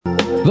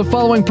The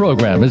following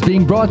program is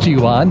being brought to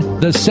you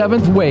on the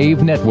Seventh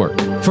Wave Network.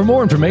 For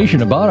more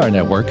information about our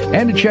network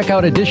and to check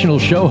out additional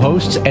show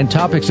hosts and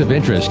topics of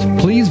interest,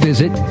 please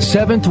visit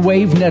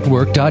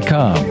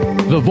seventhwavenetwork.com.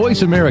 The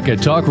Voice America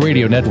Talk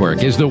Radio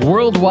Network is the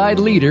worldwide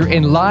leader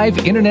in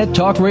live Internet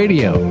talk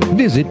radio.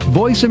 Visit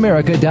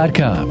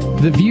voiceamerica.com.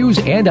 The views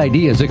and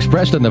ideas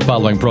expressed on the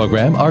following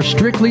program are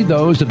strictly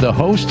those of the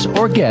hosts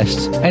or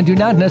guests and do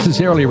not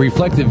necessarily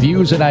reflect the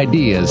views and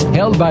ideas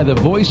held by the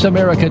Voice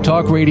America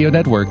Talk Radio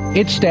Network,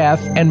 its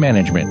staff, and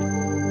management.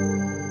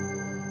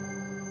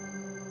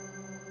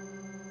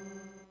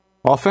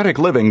 Authentic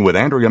Living with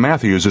Andrea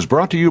Matthews is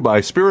brought to you by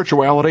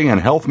Spirituality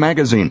and Health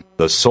Magazine,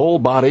 the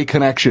Soul-Body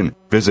Connection.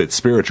 Visit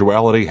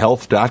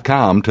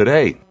spiritualityhealth.com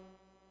today.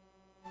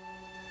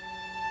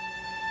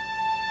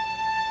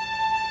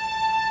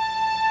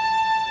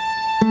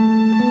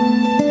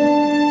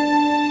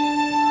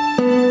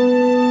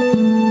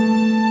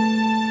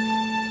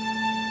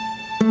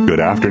 Good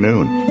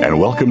afternoon, and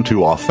welcome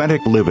to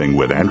Authentic Living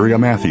with Andrea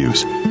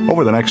Matthews.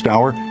 Over the next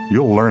hour,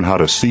 you'll learn how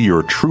to see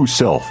your true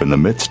self in the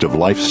midst of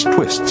life's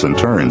twists and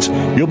turns.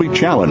 You'll be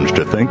challenged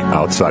to think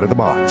outside of the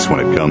box when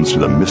it comes to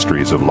the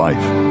mysteries of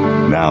life.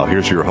 Now,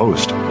 here's your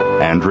host,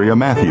 Andrea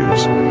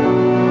Matthews.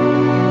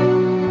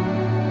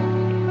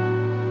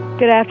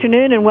 Good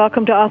afternoon, and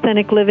welcome to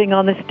Authentic Living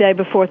on this day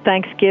before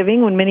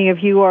Thanksgiving, when many of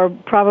you are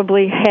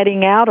probably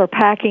heading out or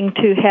packing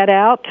to head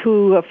out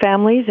to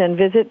families and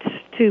visits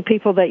to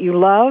people that you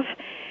love.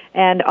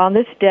 And on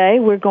this day,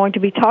 we're going to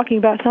be talking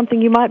about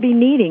something you might be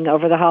needing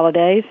over the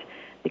holidays,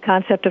 the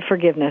concept of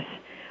forgiveness.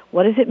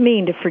 What does it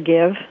mean to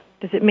forgive?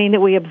 Does it mean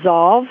that we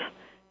absolve,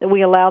 that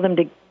we allow them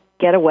to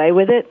get away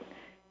with it?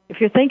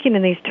 If you're thinking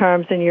in these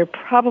terms, then you're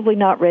probably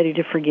not ready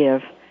to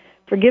forgive.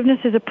 Forgiveness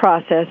is a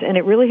process, and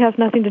it really has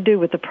nothing to do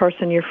with the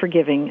person you're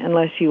forgiving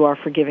unless you are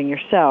forgiving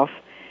yourself.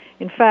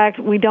 In fact,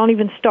 we don't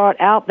even start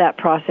out that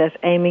process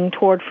aiming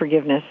toward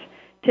forgiveness.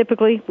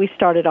 Typically, we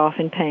start it off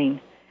in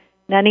pain.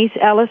 Nanice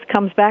Ellis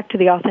comes back to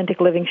the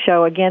Authentic Living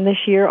Show again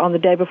this year on the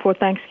day before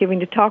Thanksgiving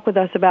to talk with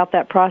us about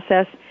that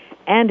process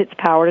and its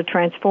power to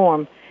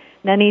transform.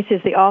 Nanice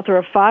is the author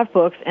of 5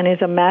 books and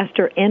is a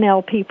master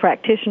NLP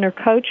practitioner,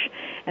 coach,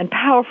 and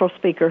powerful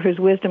speaker whose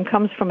wisdom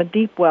comes from a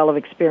deep well of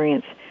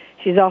experience.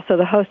 She's also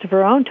the host of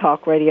her own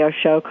talk radio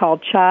show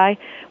called Chai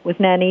with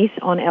Nanice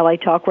on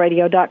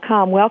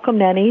latalkradio.com. Welcome,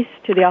 Nanice,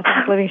 to the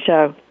Authentic Living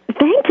Show.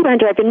 Thank you,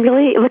 Andrea. I've been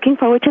really looking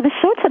forward to the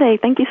show today.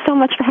 Thank you so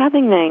much for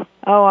having me.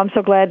 Oh, I'm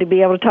so glad to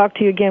be able to talk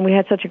to you again. We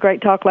had such a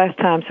great talk last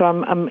time, so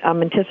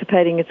I'm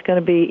anticipating it's going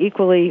to be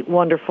equally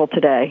wonderful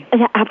today.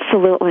 Yeah,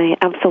 absolutely,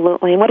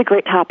 absolutely. And what a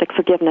great topic,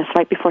 forgiveness,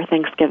 right before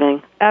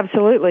Thanksgiving.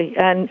 Absolutely.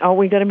 And are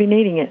we going to be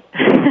needing it?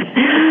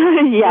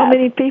 Yeah. So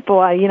many people,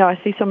 I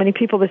see so many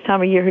people this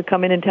time of year who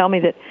come in and tell me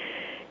that,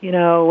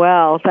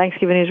 well,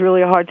 Thanksgiving is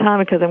really a hard time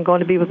because I'm going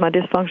to be with my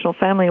dysfunctional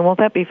family, and won't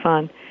that be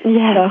fun?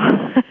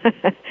 Yeah.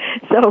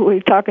 So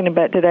we're talking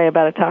about today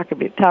about a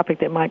topic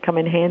that might come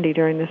in handy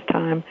during this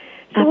time.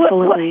 So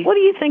Absolutely. What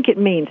do you think it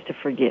means to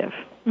forgive?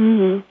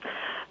 Mm-hmm.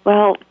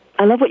 Well,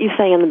 I love what you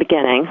say in the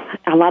beginning.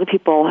 A lot of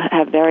people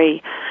have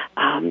very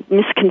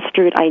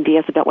misconstrued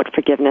ideas about what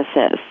forgiveness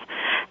is.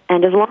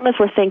 And as long as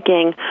we're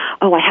thinking,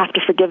 oh, I have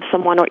to forgive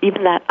someone, or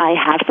even that I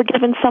have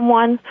forgiven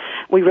someone,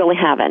 we really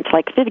haven't.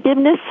 Like,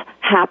 forgiveness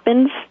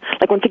happens,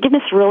 like when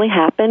forgiveness really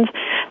happens,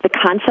 the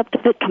concept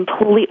of it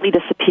completely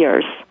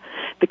disappears.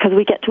 Because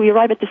we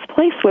arrive at this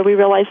place where we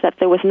realize that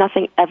there was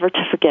nothing ever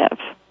to forgive.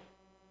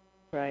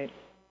 Right.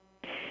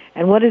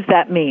 And what does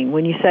that mean?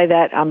 When you say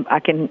that, I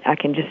can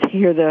just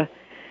hear the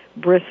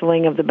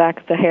bristling of the back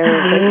of the hair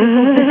of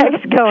the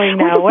neck's going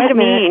now. Wait a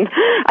minute.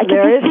 I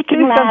can be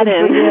speaking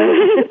Latin.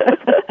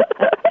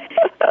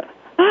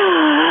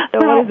 So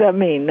what does that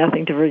mean,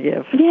 nothing to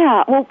forgive?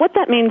 Yeah, well, what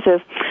that means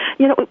is,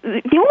 the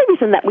only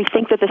reason that we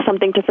think that there's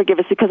something to forgive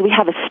is because we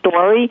have a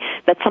story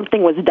that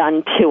something was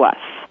done to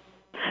us.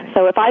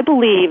 So if I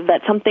believe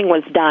that something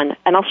was done,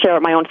 and I'll share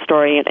my own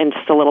story in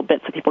just a little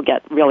bit so people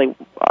get really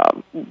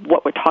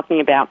what we're talking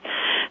about.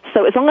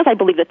 So as long as I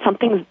believe that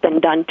something's been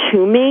done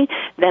to me,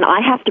 then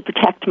I have to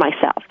protect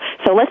myself.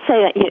 So let's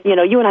say that,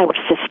 you and I were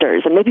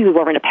sisters, and maybe we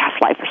were in a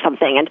past life or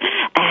something, and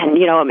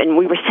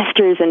we were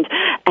sisters, and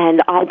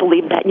I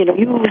believe that,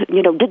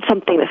 you did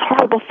something, this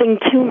horrible thing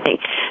to me.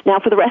 Now,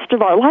 for the rest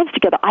of our lives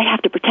together, I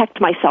have to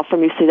protect myself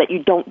from you so that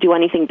you don't do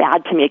anything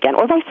bad to me again,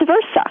 or vice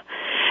versa.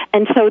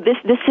 And so this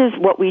is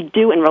what we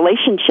do in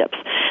relationships,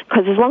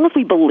 because as long as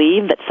we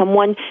believe that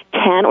someone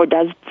can or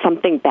does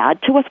something bad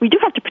to us, we do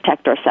have to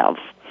protect ourselves.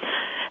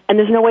 And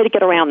there's no way to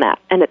get around that.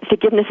 And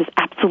forgiveness is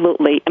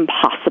absolutely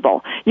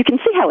impossible. You can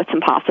see how it's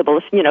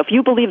impossible. If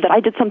you believe that I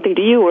did something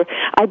to you, or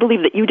I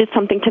believe that you did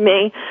something to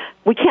me,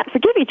 we can't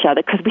forgive each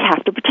other because we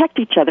have to protect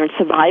each other. And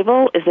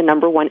survival is the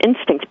number one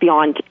instinct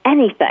beyond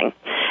anything.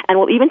 And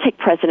will even take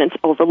precedence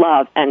over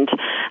love. And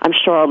I'm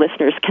sure our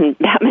listeners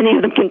many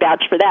of them can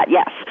vouch for that.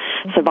 Yes,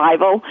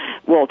 survival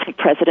will take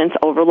precedence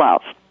over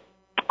love.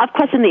 Of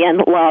course, in the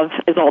end, love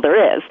is all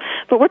there is.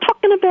 But we're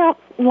talking about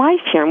life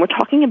here, and we're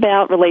talking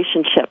about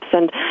relationships,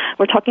 and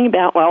we're talking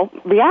about,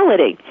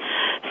 reality.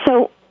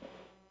 So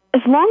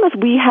as long as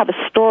we have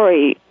a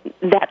story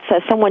that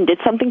says someone did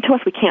something to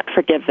us, we can't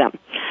forgive them.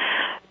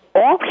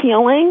 All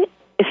healing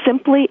is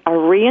simply a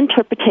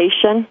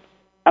reinterpretation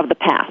of the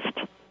past.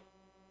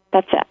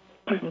 That's it.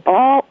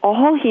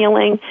 All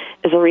healing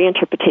is a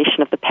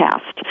reinterpretation of the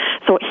past.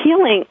 So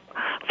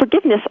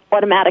forgiveness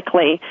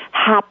automatically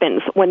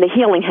happens when the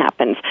healing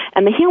happens.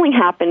 And the healing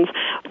happens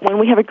when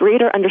we have a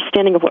greater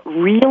understanding of what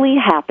really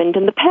happened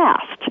in the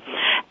past.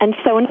 And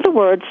so, in other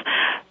words,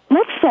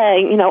 let's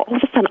say, all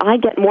of a sudden I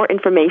get more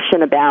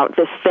information about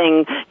this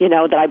thing,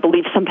 that I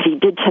believe somebody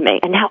did to me.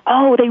 And now,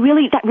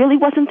 that really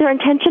wasn't their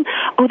intention?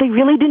 Oh, they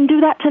really didn't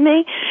do that to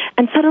me?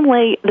 And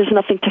suddenly there's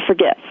nothing to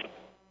forgive.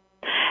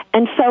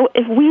 And so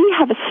if we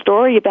have a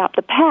story about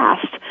the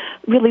past,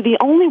 really the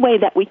only way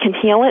that we can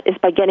heal it is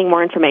by getting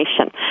more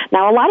information.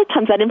 Now, a lot of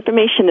times that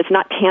information is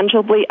not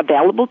tangibly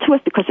available to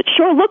us because it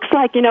sure looks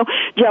like,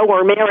 Joe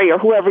or Mary or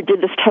whoever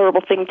did this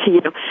terrible thing to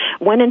you,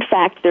 when in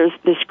fact there's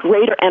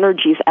greater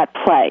energies at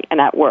play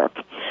and at work.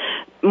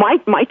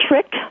 My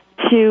trick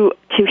to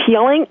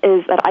healing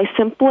is that I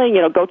simply,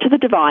 go to the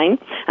divine,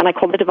 and I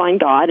call the divine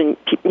God, and,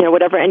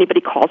 whatever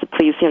anybody calls it,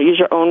 please, use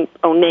your own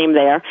name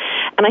there.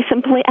 And I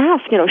simply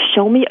ask,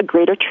 show me a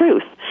greater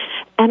truth.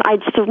 And I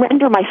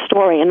surrender my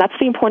story, and that's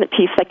the important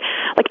piece. Like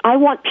I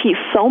want peace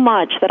so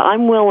much that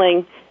I'm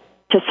willing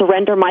to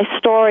surrender my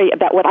story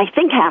about what I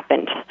think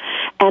happened.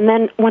 And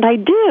then when I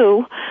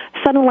do,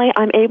 suddenly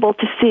I'm able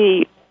to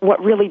see what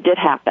really did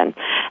happen.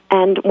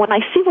 And when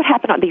I see what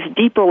happened on these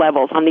deeper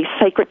levels, on these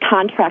sacred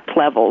contract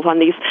levels, on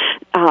these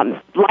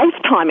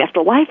lifetime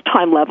after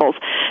lifetime levels,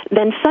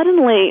 then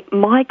suddenly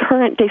my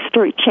current day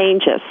story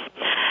changes.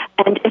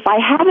 And if I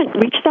haven't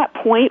reached that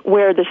point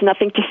where there's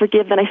nothing to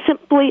forgive, then I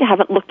simply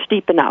haven't looked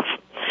deep enough.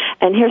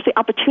 And here's the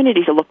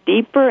opportunity to look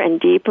deeper and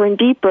deeper and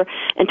deeper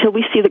until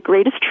we see the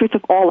greatest truth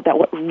of all about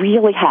what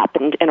really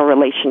happened in a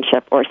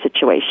relationship or a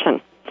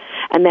situation.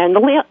 And then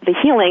the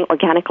healing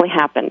organically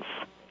happens.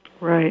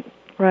 Right.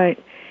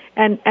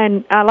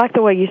 And I like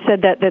the way you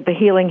said that the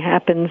healing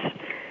happens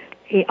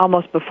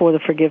almost before the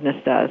forgiveness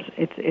does.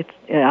 It's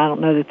I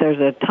don't know that there's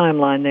a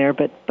timeline there,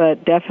 but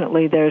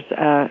definitely there's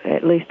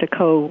at least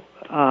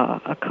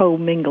a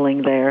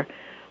co-mingling there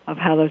of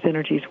how those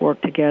energies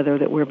work together,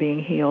 that we're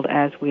being healed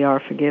as we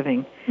are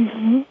forgiving.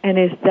 Mm-hmm. And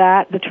is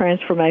that the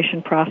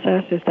transformation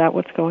process? Is that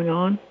what's going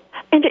on?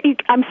 And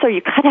I'm sorry,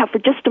 you cut out for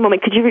just a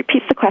moment. Could you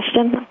repeat the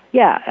question?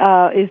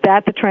 Yeah, is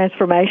that the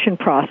transformation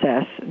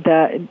process?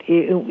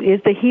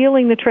 Is the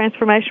healing the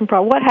transformation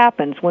process? What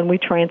happens when we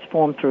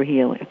transform through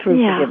healing, through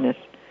forgiveness?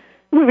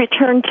 We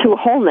return to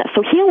wholeness.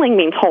 So healing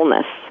means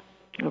wholeness.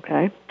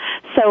 Okay.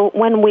 So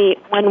when we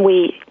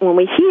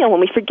heal, when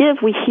we forgive,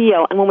 we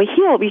heal, and when we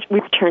heal, we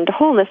return to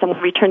wholeness. And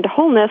when we return to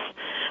wholeness,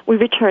 we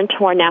return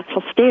to our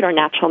natural state, our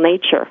natural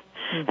nature.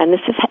 And this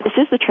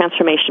is the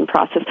transformation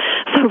process.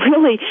 So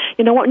really,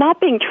 we're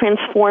not being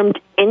transformed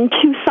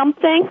into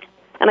something,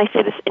 and I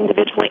say this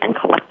individually and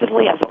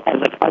collectively as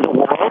a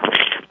world,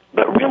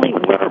 but really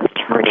we're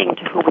returning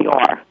to who we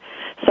are.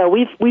 So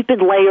we've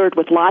been layered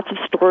with lots of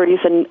stories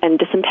and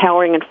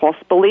disempowering and false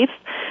beliefs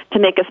to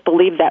make us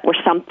believe that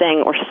we're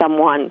something or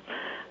someone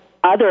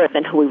other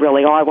than who we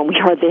really are, when we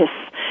are this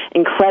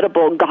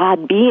incredible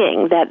God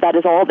being that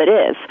is all that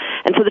is.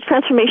 And so the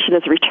transformation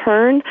is a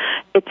return.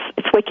 It's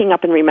waking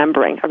up and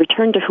remembering, a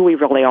return to who we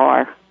really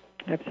are.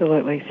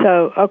 Absolutely.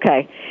 So,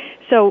 okay.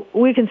 So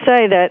we can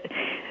say that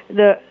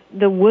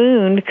the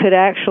wound could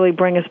actually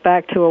bring us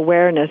back to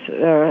awareness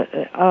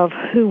of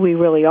who we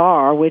really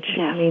are, which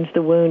means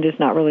the wound is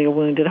not really a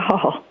wound at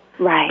all.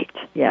 Right.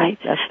 Yeah. Right.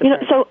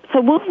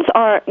 So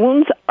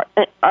wounds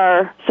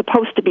are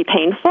supposed to be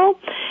painful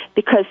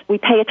because we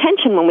pay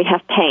attention when we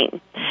have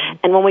pain,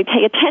 and when we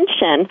pay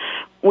attention,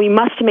 we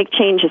must make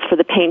changes for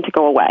the pain to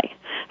go away.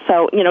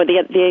 So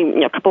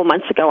a couple of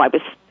months ago, I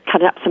was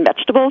cutting up some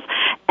vegetables,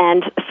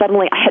 and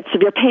suddenly I had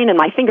severe pain in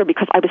my finger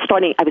because I was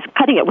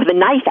cutting it with a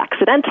knife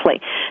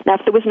accidentally. Now,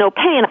 if there was no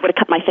pain, I would have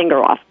cut my finger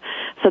off.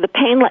 So the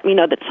pain let me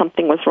know that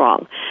something was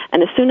wrong.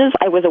 And as soon as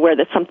I was aware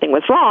that something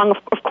was wrong,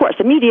 of course,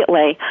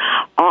 immediately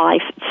I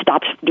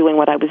stopped doing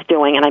what I was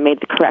doing and I made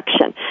the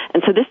correction.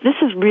 And so this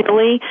is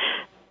really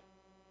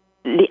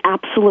the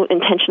absolute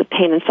intention of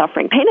pain and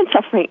suffering. Pain and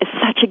suffering is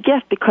such a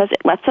gift because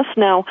it lets us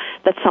know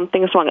that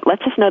something is wrong. It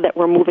lets us know that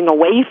we're moving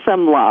away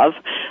from love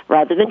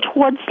rather than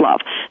towards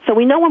love. So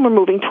we know when we're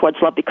moving towards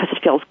love because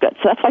it feels good.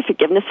 So that's why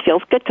forgiveness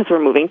feels good, because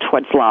we're moving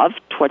towards love,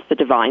 towards the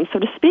divine, so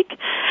to speak.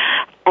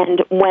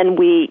 And when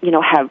we,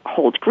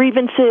 hold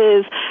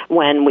grievances,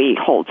 when we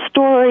hold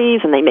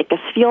stories and they make us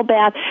feel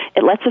bad,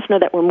 it lets us know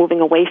that we're moving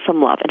away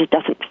from love and it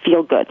doesn't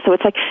feel good. So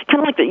it's kind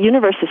of like the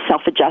universe is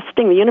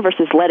self-adjusting. The universe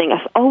is letting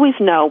us always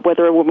know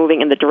whether we're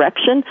moving in the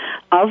direction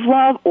of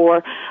love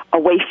or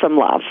away from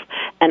love.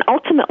 And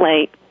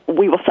ultimately,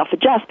 we will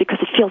self-adjust because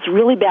it feels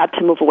really bad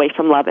to move away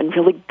from love and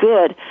really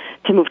good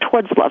to move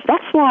towards love.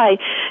 That's why,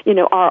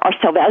 our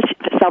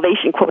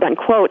salvation, quote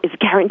unquote, is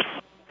guaranteed,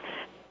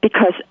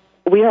 because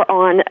we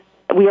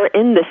are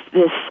in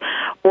this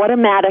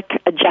automatic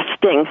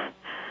adjusting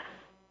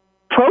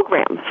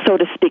program, so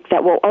to speak,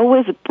 that will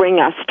always bring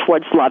us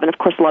towards love. And, of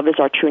course, love is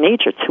our true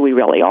nature. It's who we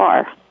really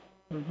are.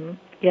 Mm-hmm.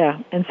 Yeah,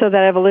 and so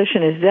that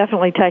evolution is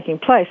definitely taking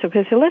place.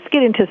 Okay, so let's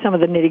get into some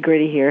of the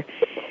nitty-gritty here.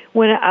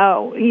 When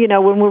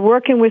we're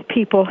working with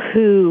people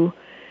who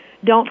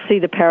don't see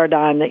the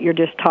paradigm that you're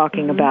just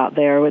talking about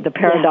there, with the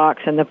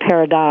paradox and the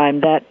paradigm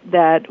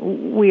that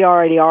we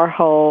already are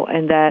whole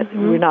and that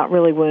we're not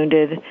really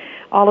wounded,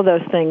 all of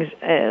those things,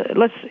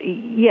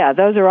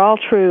 those are all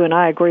true, and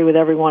I agree with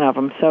every one of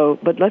them. So,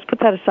 but let's put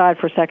that aside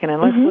for a second,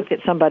 and let's look at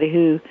somebody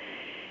who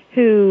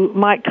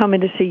might come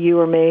in to see you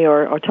or me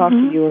or talk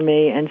to you or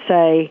me and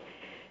say,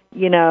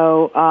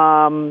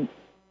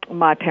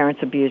 my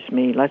parents abused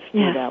me. Let's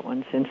do that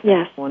one, since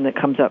that's one that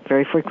comes up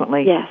very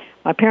frequently. Yes.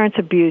 My parents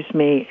abused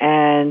me,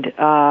 and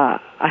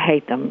I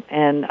hate them,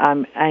 and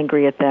I'm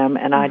angry at them,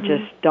 and I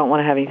just don't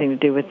want to have anything to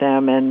do with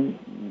them,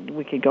 and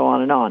we could go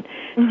on and on.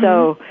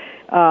 So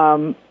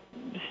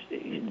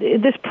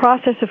this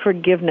process of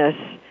forgiveness,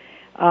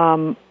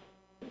 when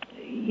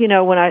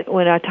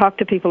I talk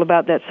to people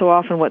about that, so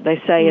often what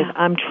they say is,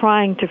 I'm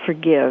trying to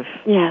forgive.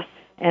 Yes.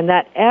 And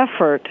that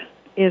effort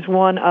is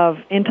one of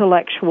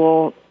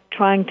intellectual,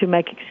 trying to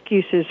make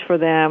excuses for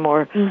them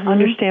or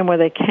understand where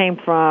they came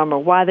from or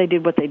why they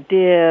did what they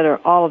did or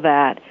all of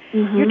that.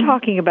 You're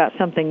talking about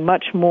something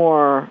much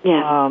more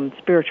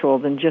spiritual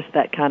than just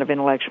that kind of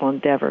intellectual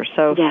endeavor.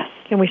 So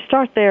can we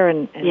start there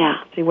and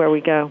see where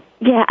we go?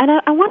 Yeah, and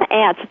I want to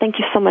add, so thank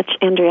you so much,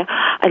 Andrea.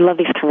 I love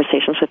these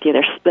conversations with you.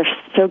 They're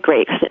so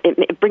great.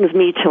 It brings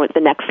me to the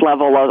next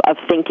level of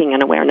thinking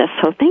and awareness,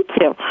 so thank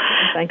you.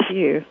 Thank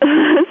you.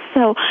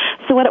 So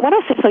what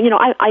I say,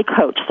 I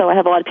coach, so I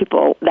have a lot of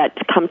people that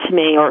come to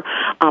me, or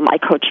I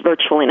coach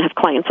virtually, and I have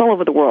clients all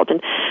over the world.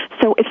 And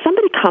so if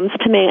somebody comes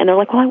to me and they're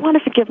like, well, I want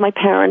to forgive my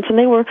parents, and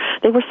they were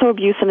so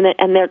abusive,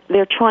 and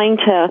they're trying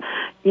to,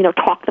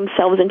 talk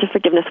themselves into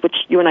forgiveness, which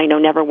you and I know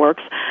never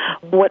works.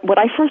 What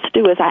I first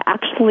do is I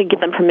actually give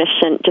them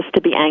permission just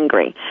to be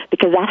angry,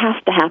 because that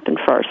has to happen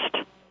first.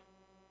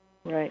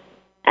 Right.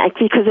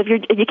 Because if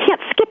you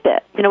can't skip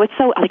it. It's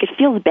so, it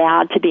feels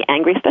bad to be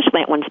angry,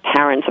 especially at one's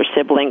parents or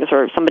siblings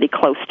or somebody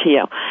close to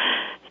you.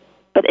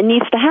 But it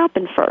needs to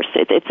happen first.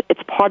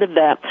 It's part of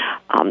the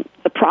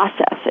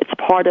process. It's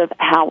part of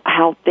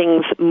how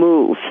things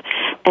move.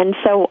 And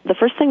so the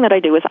first thing that I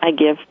do is I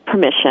give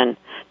permission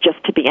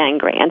just to be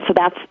angry. And so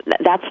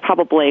that's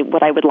probably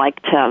what I would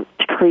like to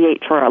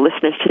create for our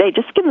listeners today.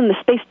 Just give them the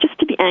space just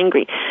to be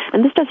angry.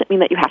 And this doesn't mean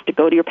that you have to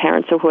go to your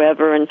parents or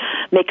whoever and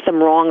make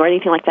them wrong or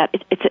anything like that.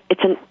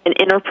 It's an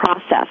inner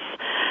process.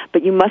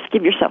 But you must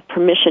give yourself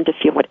permission to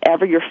feel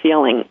whatever you're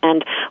feeling.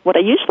 And what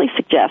I usually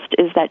suggest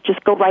is that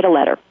just go write a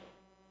letter.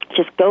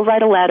 Just go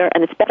write a letter,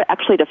 and it's better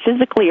actually to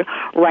physically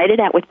write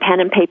it out with pen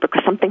and paper,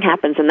 because something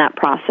happens in that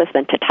process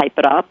than to type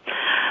it up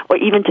or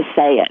even to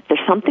say it. There's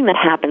something that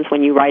happens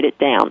when you write it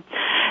down.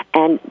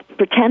 And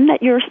pretend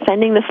that you're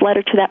sending this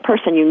letter to that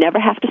person. You never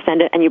have to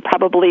send it, and you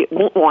probably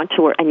won't want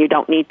to, and you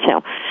don't need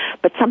to.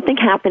 But something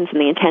happens in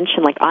the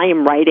intention, like I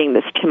am writing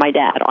this to my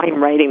dad, or I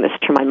am writing this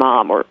to my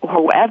mom, or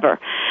whoever.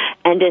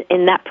 And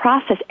in that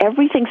process,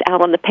 everything's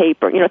out on the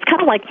paper. It's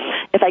kind of like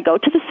if I go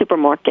to the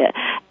supermarket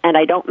and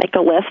I don't make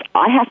a list,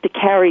 I have to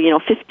carry,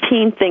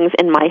 15 things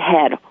in my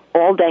head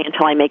all day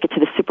until I make it to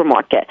the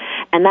supermarket.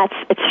 And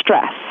it's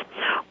stress.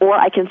 Or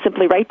I can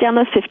simply write down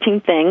those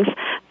 15 things,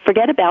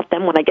 forget about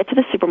them. When I get to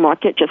the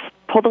supermarket, just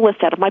pull the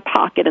list out of my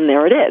pocket, and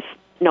there it is.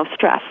 No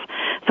stress.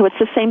 So it's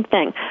the same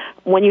thing.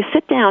 When you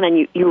sit down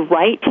and you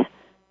write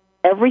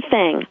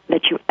everything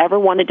that you ever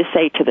wanted to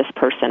say to this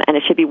person, and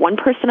it should be one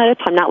person at a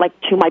time, not like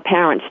to my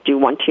parents. Do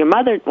one to your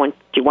mother,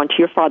 do one to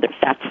your father, if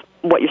that's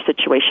what your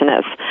situation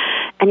is.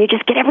 And you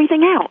just get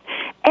everything out.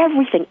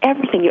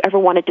 Everything you ever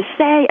wanted to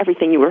say,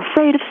 everything you were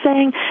afraid of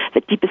saying,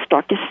 the deepest,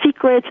 darkest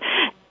secrets,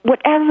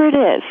 whatever it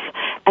is.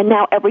 And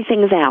now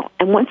everything's out.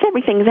 And once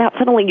everything's out,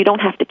 suddenly you don't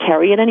have to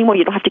carry it anymore.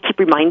 You don't have to keep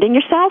reminding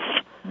yourself.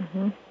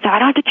 So I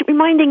don't have to keep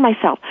reminding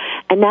myself.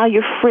 And now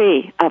you're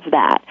free of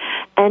that.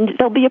 And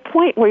there'll be a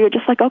point where you're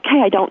just like,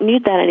 okay, I don't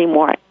need that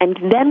anymore. And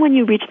then when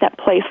you reach that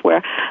place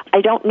where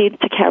I don't need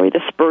to carry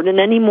this burden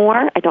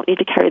anymore, I don't need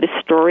to carry this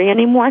story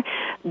anymore,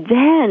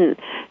 then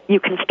you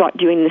can start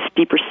doing this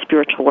deeper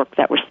spiritual work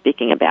that we're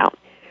speaking about.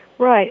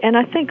 Right, and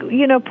I think,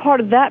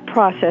 part of that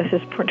process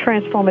is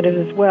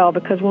transformative as well,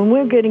 because when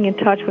we're getting in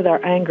touch with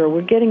our anger,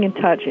 we're getting in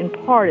touch, in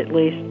part at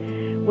least,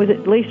 with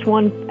at least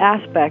one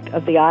aspect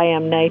of the I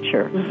am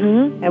nature.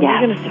 And we're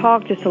going to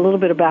talk just a little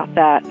bit about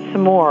that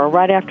some more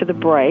right after the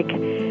break.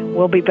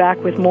 We'll be back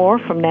with more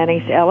from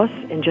Nanice Ellis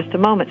in just a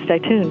moment. Stay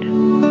tuned.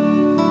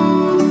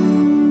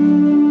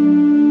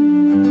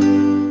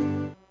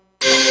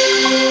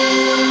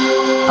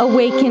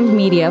 Awakened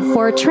Media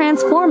for a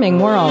transforming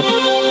world.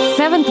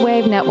 Seventh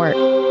Wave Network.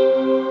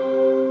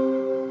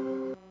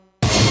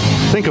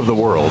 Think of the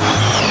world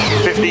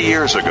 50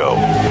 years ago.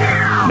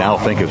 Now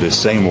think of this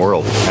same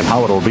world and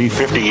how it'll be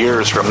 50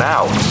 years from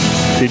now.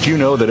 Did you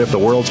know that if the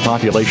world's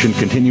population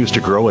continues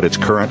to grow at its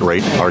current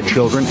rate, our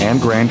children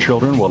and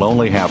grandchildren will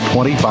only have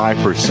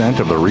 25%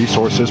 of the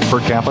resources per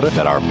capita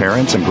that our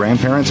parents and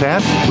grandparents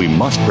had? We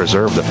must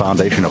preserve the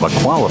foundation of a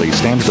quality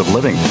standard of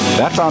living.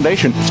 That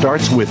foundation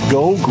starts with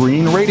Go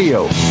Green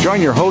Radio.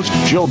 Join your host,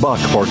 Jill Buck,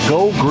 for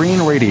Go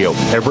Green Radio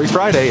every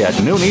Friday at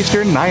noon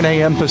Eastern, 9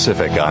 a.m.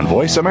 Pacific on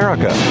Voice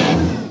America.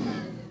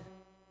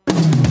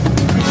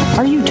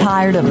 Are you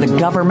tired of the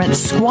government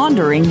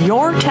squandering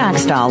your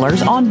tax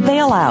dollars on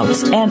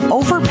bailouts and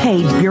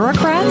overpaid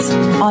bureaucrats?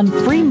 On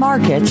Free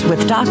Markets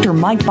with Dr.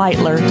 Mike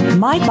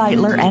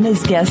Beitler and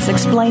his guests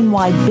explain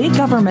why big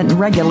government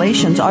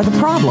regulations are the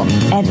problem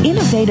and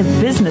innovative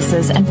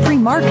businesses and free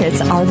markets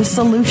are the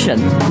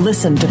solution.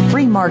 Listen to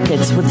Free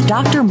Markets with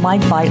Dr.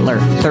 Mike Beitler,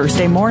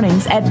 Thursday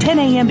mornings at 10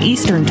 a.m.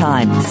 Eastern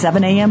Time,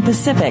 7 a.m.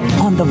 Pacific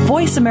on the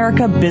Voice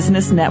America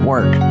Business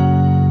Network.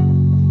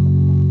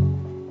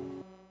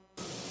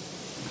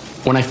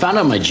 When I found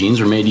out my jeans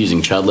were made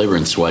using child labor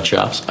in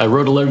sweatshops, I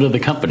wrote a letter to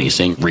the company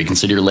saying,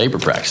 reconsider your labor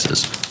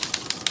practices.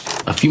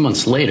 A few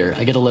months later,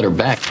 I get a letter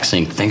back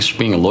saying, thanks for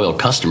being a loyal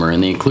customer,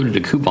 and they included a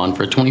coupon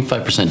for a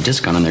 25%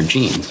 discount on their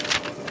jeans.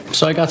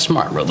 So I got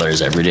smart, wrote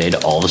letters every day to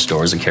all the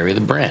stores that carry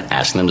the brand,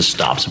 asking them to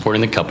stop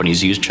supporting the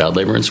companies who use child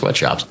labor in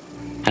sweatshops.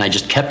 And I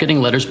just kept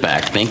getting letters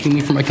back, thanking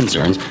me for my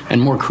concerns,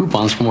 and more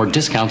coupons for more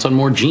discounts on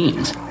more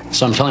jeans.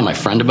 So I'm telling my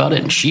friend about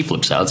it, and she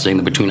flips out, saying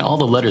that between all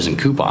the letters and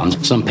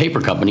coupons, some paper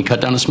company cut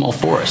down a small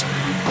forest,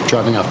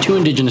 driving off 2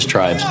 indigenous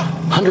tribes,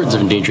 hundreds of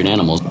endangered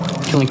animals,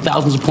 killing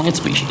thousands of plant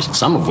species,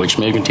 some of which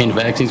may contain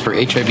vaccines for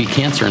HIV,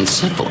 cancer, and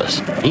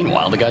syphilis.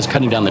 Meanwhile, the guys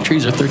cutting down the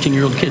trees are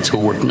 13-year-old kids who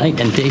work night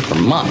and day for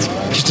months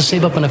just to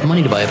save up enough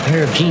money to buy a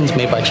pair of jeans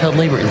made by child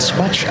labor in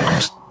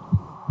sweatshops.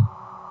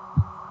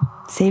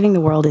 Saving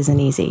the world isn't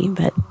easy,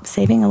 but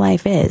saving a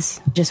life is.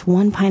 Just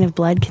 1 pint of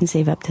blood can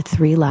save up to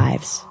 3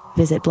 lives.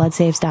 Visit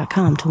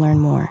bloodsaves.com to learn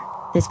more.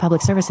 This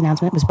public service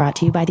announcement was brought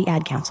to you by the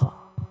Ad Council.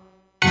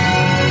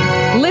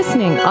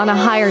 Listening on a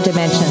higher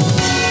dimension.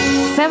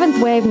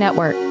 Seventh Wave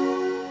Network.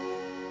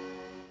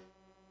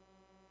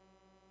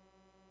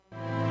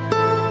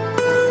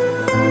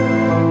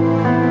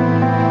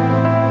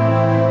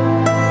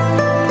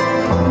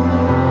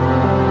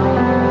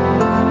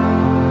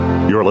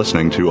 You're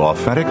listening to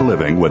Authentic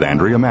Living with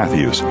Andrea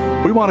Matthews.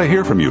 We want to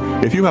hear from you.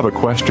 If you have a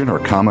question or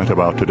comment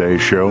about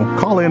today's show,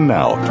 call in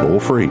now, toll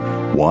free,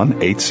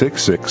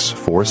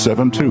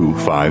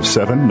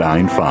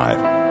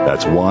 1-866-472-5795.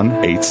 That's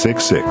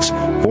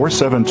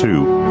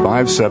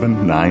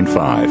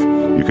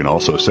 1-866-472-5795. You can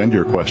also send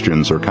your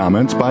questions or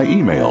comments by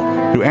email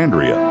to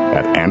Andrea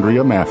at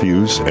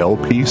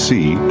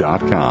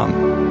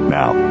AndreaMatthewsLPC.com.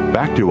 Now,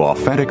 back to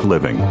Authentic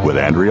Living with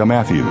Andrea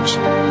Matthews.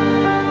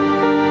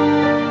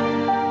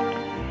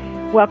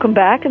 Welcome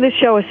back. This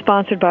show is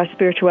sponsored by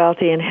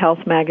Spirituality and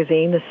Health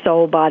magazine, The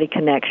Soul Body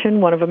Connection,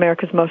 one of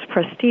America's most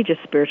prestigious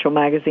spiritual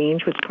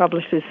magazines, which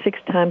publishes 6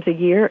 times a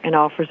year and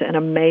offers an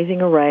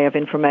amazing array of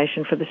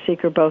information for the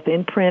seeker both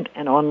in print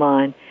and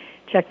online.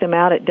 Check them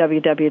out at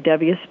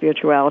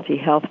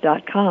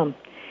www.spiritualityhealth.com.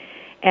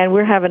 And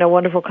we're having a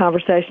wonderful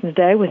conversation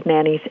today with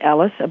Nanice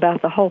Ellis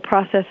about the whole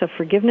process of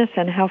forgiveness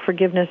and how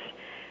forgiveness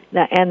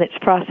and its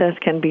process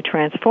can be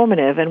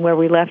transformative. And where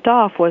we left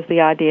off was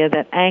the idea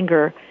that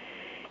anger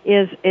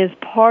is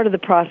part of the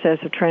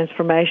process of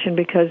transformation,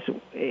 because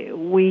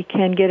we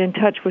can get in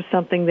touch with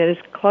something that is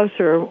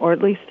closer, or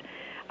at least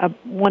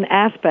one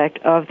aspect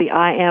of the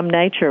I am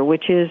nature,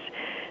 which is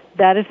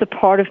that is the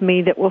part of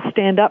me that will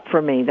stand up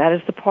for me. That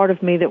is the part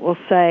of me that will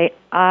say,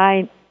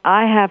 I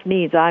have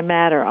needs, I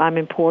matter, I'm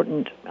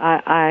important,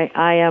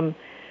 I am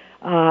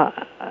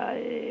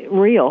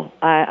real,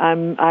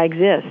 I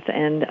exist,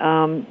 and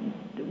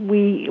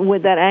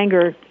with that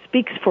anger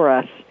speaks for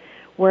us.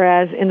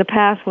 Whereas in the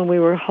past, when we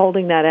were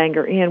holding that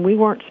anger in, we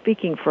weren't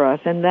speaking for us.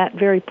 And that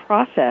very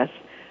process,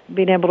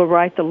 being able to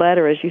write the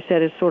letter, as you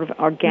said, is sort of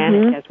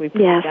organic as we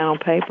put it down on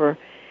paper,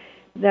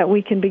 that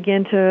we can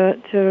begin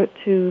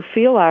to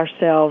feel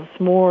ourselves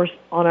more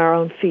on our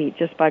own feet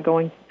just by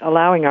giving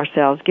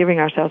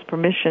ourselves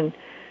permission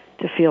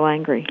to feel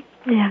angry.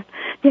 Yeah,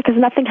 because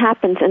nothing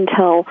happens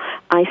until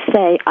I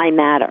say I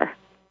matter.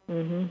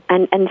 Mm-hmm.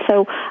 And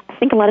so I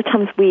think a lot of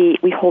times we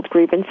hold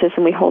grievances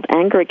and we hold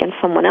anger against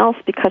someone else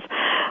because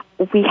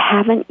we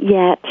haven't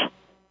yet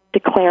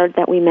declared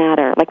that we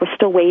matter. Like, we're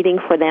still waiting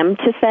for them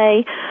to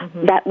say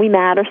that we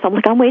matter. So I'm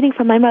like, I'm waiting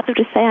for my mother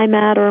to say I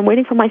matter. I'm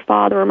waiting for my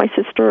father or my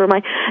sister or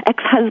my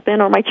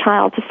ex-husband or my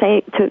child to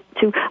say,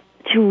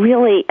 to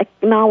really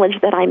acknowledge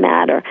that I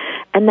matter.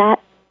 And that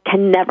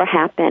can never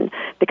happen,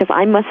 because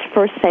I must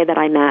first say that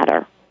I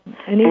matter.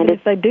 And even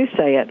if they do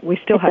say it, we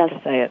still have to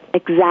say it.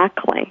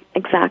 Exactly.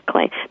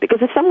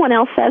 Because if someone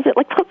else says it,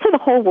 like, let's say the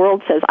whole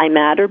world says I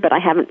matter, but I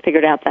haven't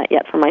figured out that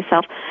yet for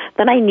myself,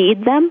 then I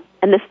need them,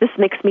 and this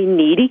makes me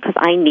needy because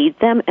I need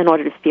them in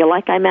order to feel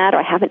like I matter.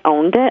 I haven't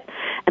owned it,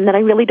 and then I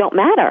really don't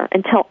matter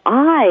until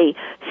I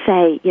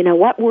say, you know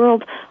what,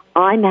 world,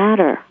 I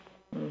matter.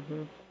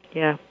 Mm-hmm.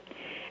 Yeah.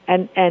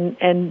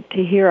 And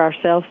to hear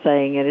ourselves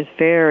saying it is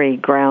very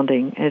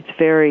grounding. It's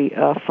very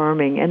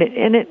affirming, and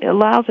it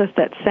allows us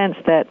that sense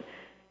that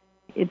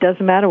it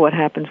doesn't matter what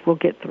happens, we'll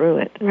get through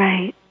it.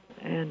 Right.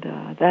 And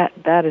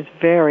that is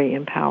very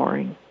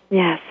empowering.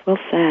 Yes, well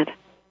said.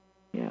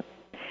 Yeah.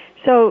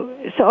 So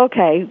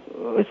okay.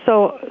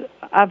 So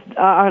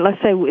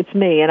let's say it's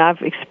me, and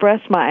I've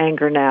expressed my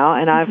anger now,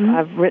 and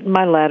I've written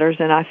my letters,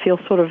 and I feel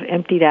sort of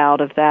emptied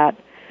out of that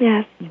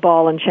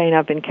ball and chain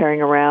I've been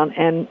carrying around.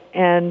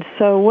 And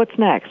so what's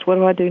next? What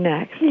do I do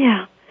next?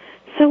 Yeah.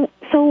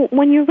 So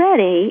when you're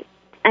ready,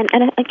 and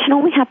it can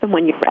only happen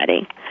when you're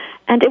ready,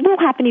 and it will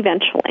happen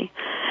eventually.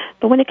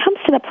 But when it comes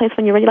to that place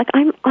when you're ready, like,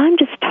 I'm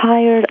just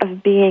tired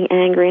of being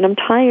angry, and I'm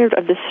tired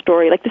of this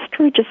story. Like, the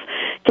story just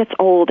gets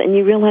old, and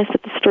you realize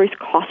that the story's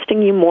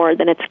costing you more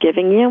than it's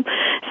giving you.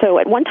 So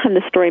at one time,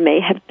 the story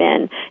may have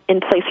been in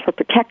place for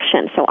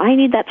protection. So I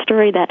need that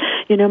story that,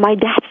 my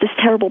dad's this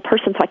terrible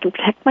person so I can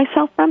protect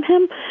myself from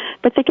him.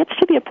 But there gets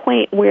to be a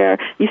point where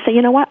you say,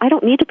 you know what, I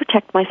don't need to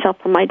protect myself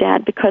from my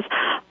dad because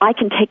I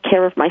can take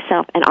care of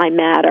myself, and I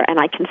matter, and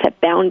I can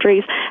set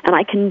boundaries, and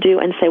I can do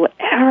and say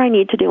whatever I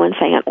need to do and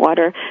say in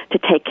order to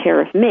take care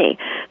of me.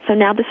 So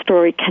now the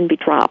story can be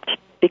dropped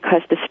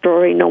because the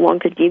story no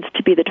longer needs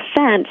to be the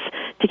defense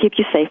to keep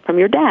you safe from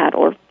your dad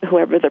or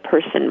whoever the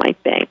person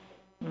might be.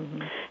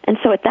 Mm-hmm. And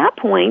so at that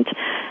point,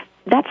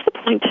 that's the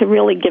point to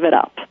really give it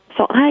up.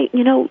 So I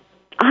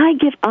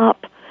give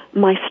up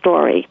my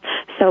story.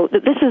 So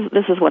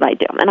this is what I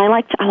do, and I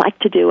like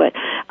to do it.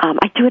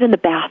 I do it in the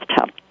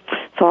bathtub.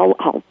 So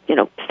I'll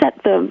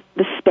set the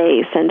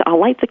space, and I'll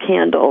light the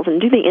candles and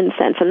do the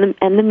incense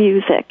and the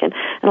music, and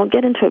I'll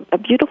get into a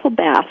beautiful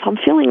bath. So I'm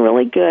feeling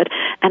really good,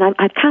 and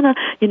I've kind of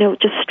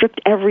just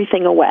stripped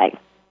everything away,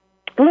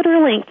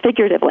 literally,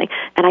 figuratively,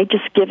 and I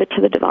just give it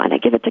to the divine. I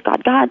give it to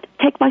God. God,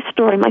 take my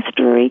story. My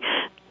story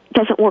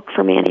doesn't work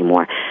for me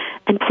anymore,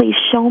 and please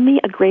show me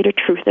a greater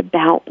truth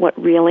about what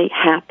really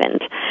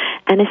happened.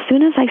 And as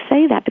soon as I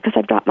say that, because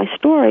I've dropped my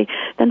story,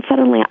 then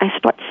suddenly I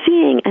start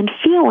seeing and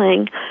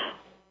feeling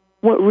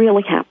what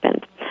really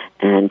happened.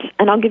 And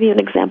I'll give you an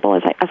example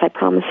as I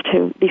promised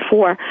to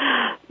before.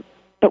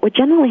 But what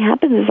generally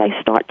happens is I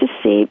start to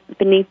see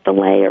beneath the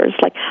layers,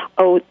 like,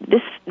 oh,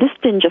 this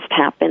didn't just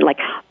happen. Like,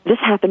 this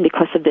happened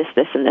because of this,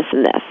 and this,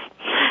 and this.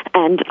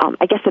 And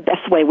I guess the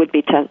best way would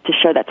be to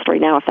share that story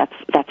now, if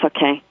that's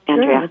okay,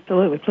 Andrea. Sure,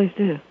 absolutely. Please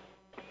do.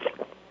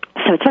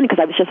 So it's funny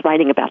because I was just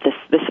writing about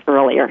this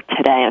earlier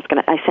today.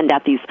 I send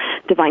out these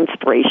divine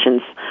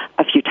inspirations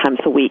a few times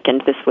a week,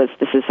 and this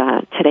is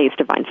today's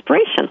divine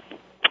inspiration.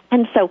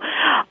 And so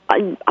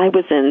I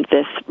was in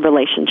this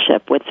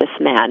relationship with this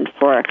man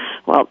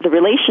the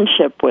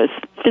relationship was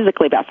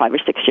physically about 5 or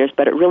 6 years,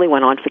 but it really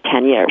went on for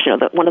 10 years.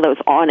 One of those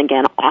on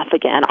again, off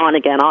again, on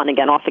again, on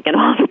again, off again,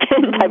 off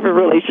again type of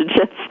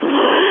relationships.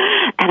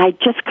 And I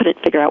just couldn't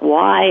figure out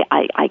why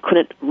I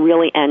couldn't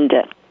really end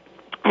it.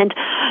 And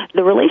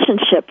the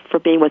relationship for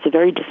me was a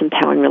very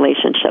disempowering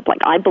relationship.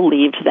 Like, I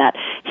believed that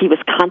he was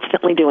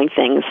constantly doing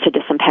things to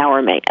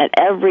disempower me at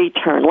every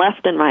turn,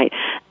 left and right.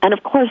 And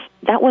of course,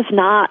 that was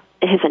not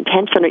his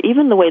intention or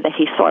even the way that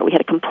he saw it. We had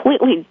a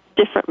completely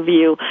different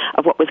view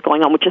of what was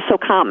going on, which is so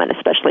common,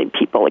 especially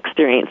people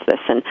experience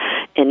this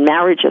in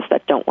marriages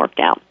that don't work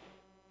out.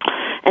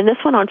 And this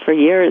went on for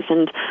years,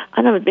 and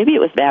I don't know, maybe it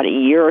was about a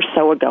year or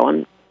so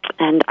ago,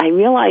 and I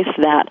realized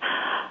that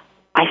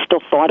I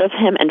still thought of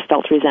him and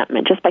felt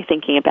resentment just by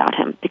thinking about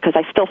him, because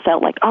I still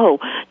felt like,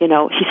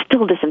 he's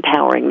still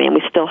disempowering me, and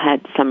we still had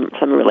some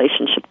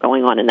relationship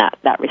going on in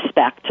that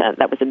respect.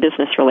 That was a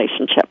business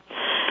relationship.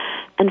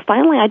 And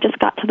finally, I just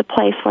got to the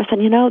place where I said,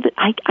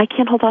 I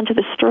can't hold on to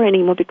this story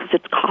anymore because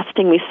it's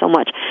costing me so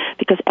much.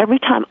 Because every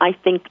time I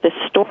think this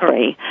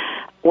story,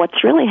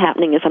 what's really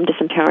happening is I'm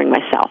disempowering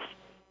myself,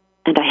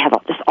 and I have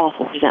this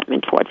awful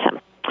resentment towards him.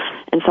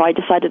 And so I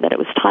decided that it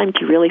was time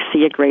to really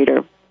see a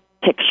greater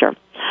picture,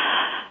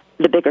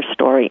 the bigger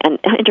story. And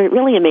it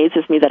really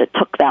amazes me that it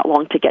took that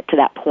long to get to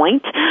that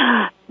point,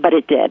 but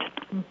it did.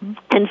 Mm-hmm.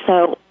 And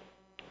so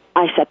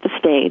I set the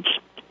stage,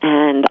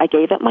 and I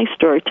gave up my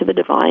story to the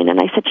divine, and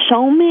I said,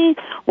 show me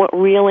what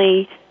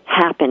really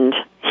happened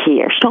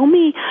here. Show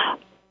me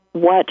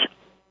what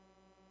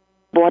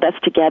brought us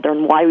together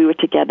and why we were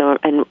together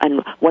and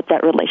what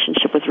that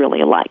relationship was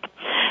really like.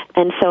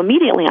 And so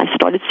immediately I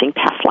started seeing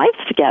past lives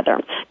together,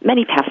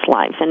 many past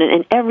lives. And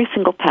in every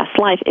single past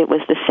life, it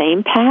was the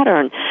same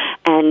pattern.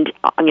 And,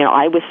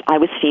 I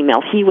was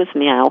female, he was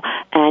male,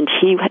 and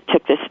he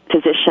took this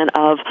position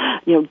of,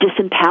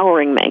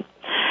 disempowering me.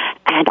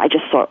 And I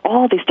just saw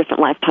all these different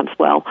lifetimes.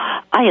 Well,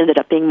 I ended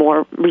up being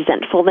more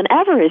resentful than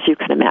ever, as you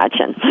can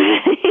imagine.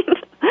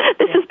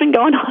 This has been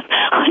going on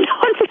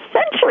for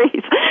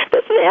centuries.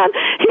 This man,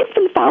 he's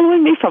been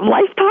following me from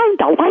lifetime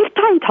to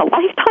lifetime to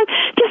lifetime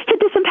just to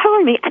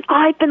disempower me, and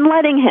I've been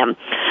letting him.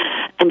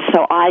 And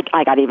so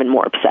I got even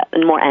more upset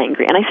and more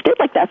angry, and I stayed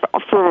like that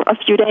for a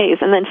few days,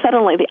 and then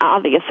suddenly the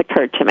obvious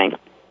occurred to me.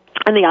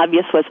 And the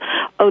obvious was,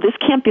 this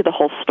can't be the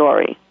whole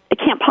story. It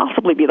can't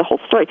possibly be the whole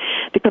story,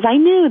 because I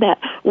knew that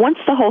once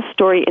the whole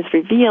story is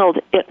revealed,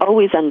 it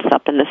always ends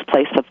up in this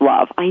place of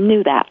love. I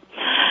knew that.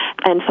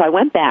 And so I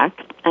went back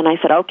and I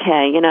said,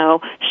 okay,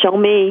 show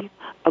me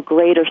a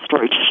greater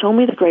story. Show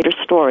me the greater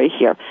story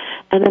here.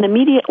 And then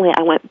immediately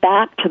I went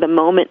back to the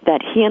moment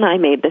that he and I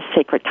made this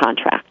sacred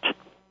contract.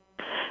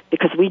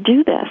 Because we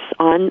do this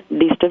on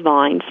these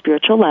divine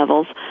spiritual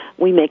levels,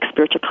 we make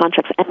spiritual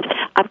contracts. And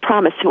I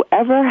promise,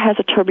 whoever has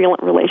a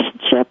turbulent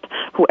relationship,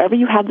 whoever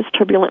you have this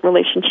turbulent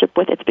relationship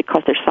with, it's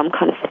because there's some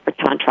kind of sacred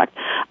contract.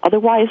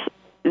 Otherwise,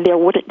 there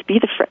wouldn't be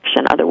the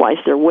friction. Otherwise,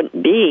 there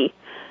wouldn't be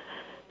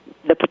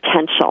the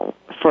potential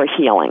for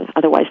healing.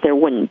 Otherwise, there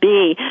wouldn't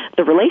be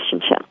the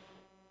relationship.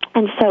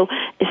 And so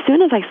as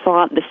soon as I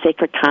saw the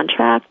sacred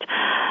contract,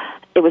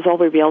 it was all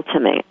revealed to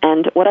me.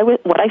 And what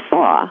I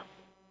saw,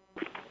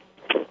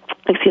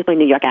 excuse my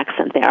New York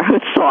accent there,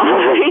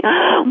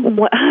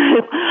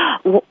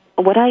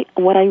 what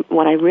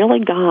I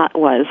really got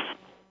was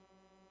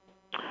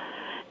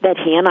that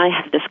he and I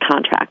have this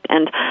contract,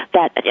 and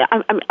that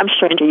I'm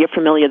sure, Andrew, you're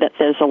familiar that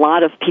there's a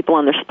lot of people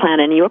on this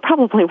planet, and you are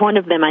probably one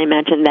of them, I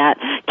imagine, that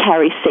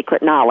carry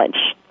sacred knowledge.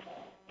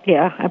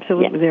 Yeah,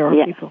 absolutely. There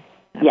are people.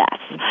 Yes.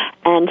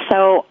 And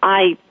so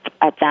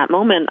at that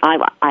moment,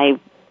 I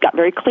got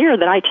very clear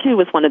that I, too,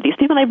 was one of these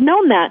people. And I've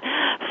known that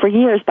for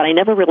years, but I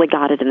never really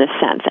got it in this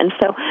sense. And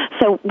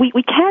so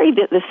we carry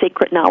the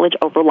sacred knowledge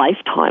over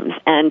lifetimes.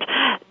 And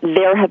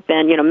there have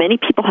been, many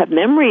people have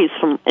memories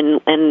from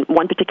in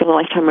one particular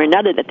lifetime or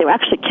another that they were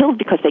actually killed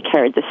because they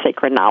carried this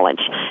sacred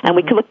knowledge. And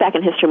we can look back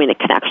in history and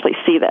can actually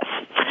see this.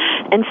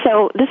 And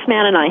so this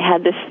man and I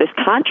had this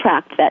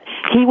contract that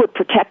he would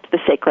protect the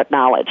sacred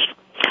knowledge.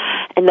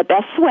 And the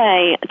best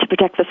way to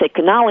protect the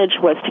sacred knowledge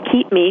was to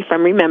keep me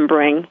from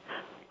remembering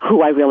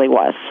who I really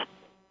was.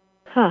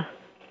 Huh.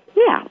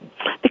 Yeah.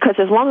 Because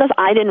as long as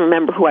I didn't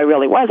remember who I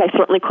really was, I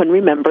certainly couldn't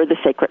remember the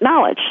sacred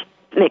knowledge.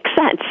 Makes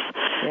sense.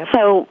 Yep.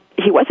 So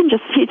he wasn't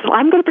just,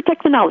 I'm going to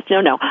protect the knowledge.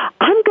 No.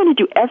 I'm going to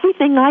do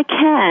everything I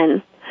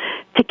can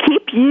to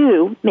keep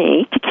you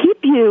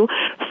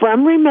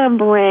from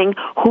remembering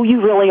who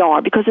you really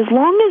are. Because as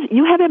long as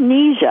you have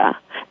amnesia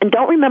and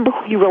don't remember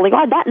who you really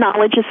are, that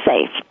knowledge is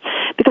safe.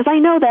 Because I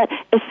know that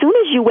as soon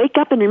as you wake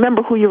up and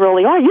remember who you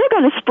really are, you're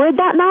going to spread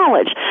that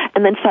knowledge,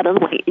 and then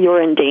suddenly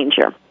you're in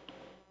danger.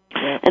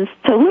 Yeah. And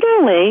so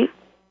literally,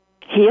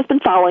 he has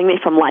been following me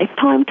from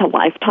lifetime to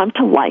lifetime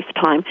to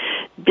lifetime,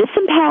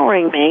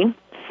 disempowering me,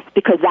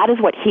 because that is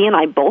what he and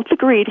I both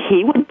agreed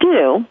he would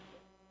do,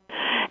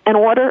 in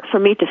order for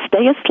me to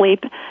stay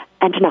asleep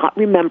and to not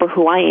remember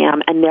who I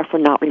am, and therefore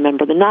not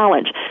remember the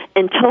knowledge,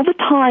 until the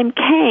time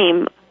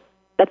came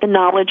that the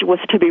knowledge was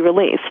to be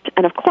released.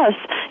 And of course,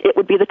 it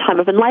would be the time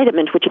of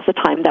enlightenment, which is the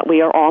time that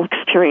we are all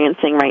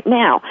experiencing right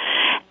now.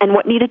 And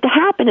what needed to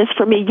happen is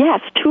for me,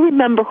 yes, to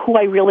remember who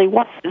I really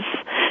was,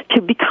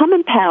 to become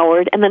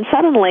empowered, and then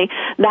suddenly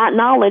that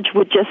knowledge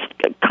would just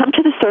come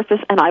to the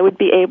surface, and I would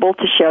be able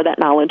to share that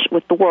knowledge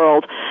with the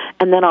world,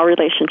 and then our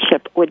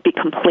relationship would be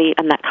complete,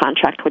 and that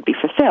contract would be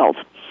fulfilled.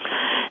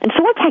 And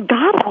so once I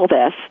got all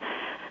this,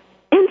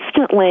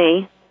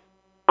 instantly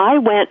I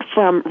went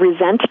from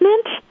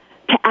resentment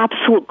to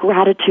absolute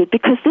gratitude,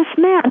 because this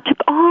man took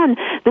on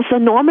this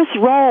enormous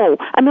role.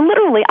 I mean,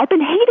 literally, I've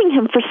been hating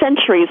him for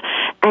centuries,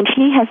 and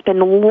he has been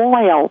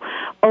loyal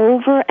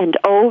over and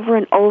over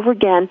and over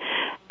again,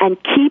 and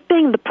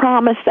keeping the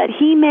promise that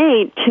he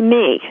made to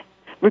me,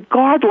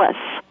 regardless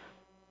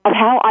of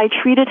how I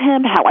treated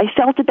him, how I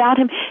felt about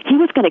him. He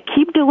was going to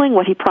keep doing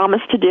what he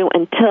promised to do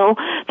until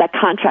that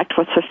contract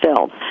was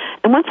fulfilled.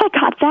 And once I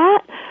got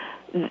that,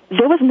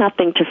 there was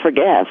nothing to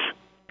forgive.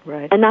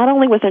 Right. And not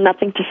only was there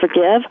nothing to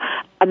forgive,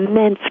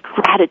 immense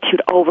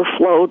gratitude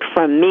overflowed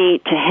from me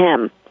to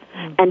him.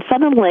 Mm. And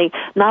suddenly,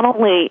 not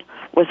only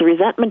was the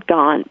resentment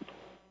gone,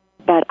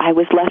 but I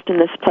was left in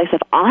this place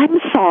of, I'm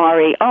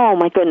sorry. Oh,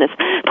 my goodness.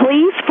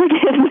 Please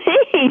forgive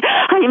me.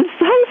 I am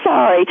so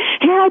sorry.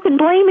 Here I've been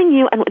blaming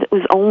you. And it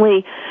was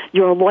only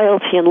your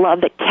loyalty and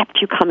love that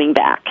kept you coming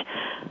back.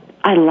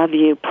 I love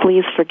you.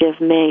 Please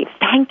forgive me.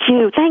 Thank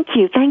you. Thank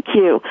you. Thank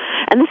you.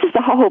 And this is the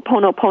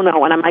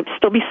Ho'oponopono, and I might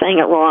still be saying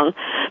it wrong,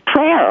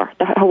 prayer,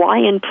 the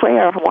Hawaiian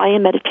prayer,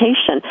 Hawaiian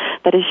meditation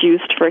that is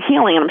used for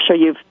healing. And I'm sure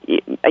you're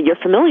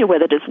familiar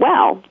with it as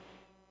well.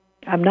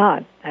 I'm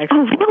not, actually.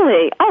 Oh,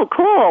 really? Oh,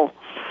 cool.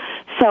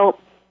 So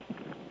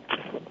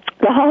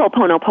the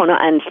Ho'oponopono,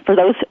 and for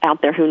those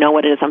out there who know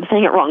what it is, I'm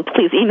saying it wrong,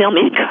 please email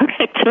me and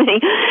correct me.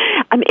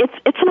 I mean,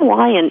 it's an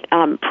Hawaiian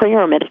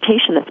prayer or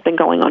meditation that's been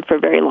going on for a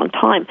very long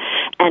time.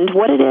 And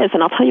what it is,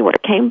 and I'll tell you where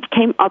it came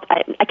up.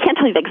 I can't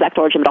tell you the exact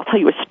origin, but I'll tell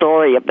you a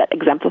story that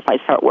exemplifies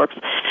how it works.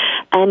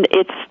 And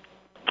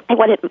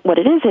what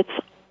it is, it's,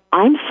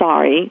 I'm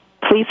sorry,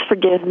 please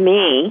forgive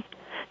me,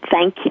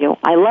 thank you,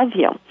 I love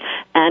you.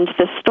 And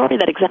the story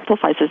that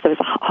exemplifies this, there was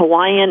a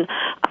Hawaiian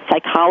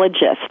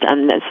psychologist,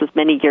 and this was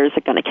many years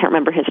ago, and I can't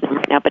remember his name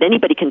right now, but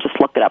anybody can just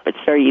look it up. It's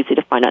very easy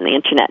to find on the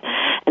Internet.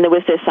 And there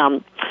was this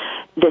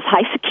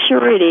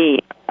high-security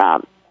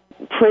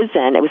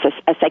prison. It was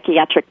a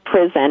psychiatric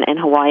prison in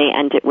Hawaii,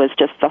 and it was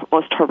just the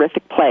most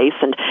horrific place,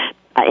 and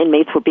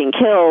inmates were being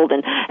killed,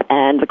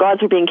 and the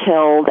guards were being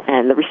killed,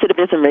 and the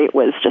recidivism rate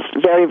was just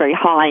very, very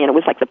high, and it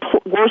was like the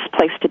worst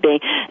place to be.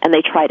 And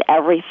they tried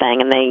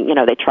everything, and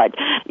they tried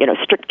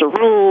stricter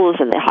rules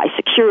and the high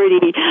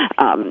security,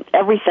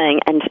 everything,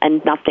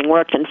 and nothing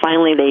worked. And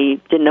finally,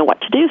 they didn't know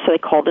what to do, so they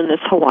called in this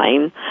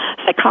Hawaiian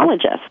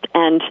psychologist.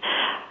 And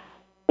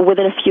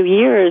within a few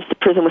years, the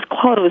prison was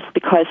closed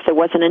because there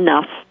wasn't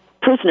enough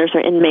prisoners or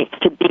inmates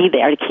to be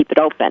there to keep it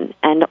open.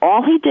 And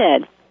all he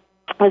did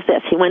was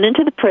this. He went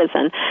into the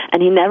prison,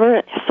 and he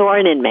never saw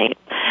an inmate.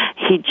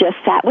 He just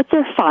sat with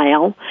their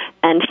file,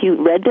 and he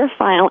read their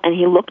file, and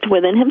he looked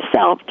within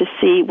himself to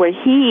see where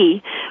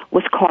he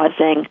was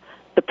causing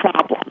the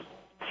problem.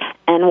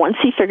 And once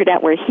he figured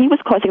out where he was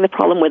causing the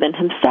problem within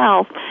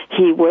himself,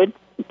 he would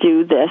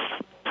do this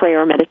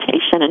prayer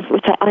meditation, and he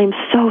would say, I'm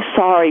so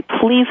sorry.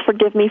 Please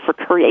forgive me for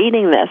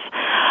creating this.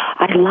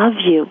 I love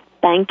you.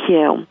 Thank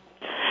you.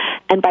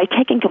 And by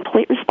taking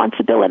complete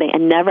responsibility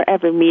and never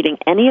ever meeting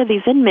any of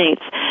these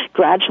inmates,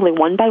 gradually,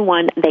 one by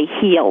one, they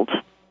healed.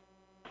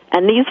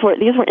 And these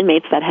were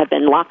inmates that had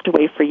been locked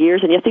away for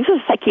years, and yet these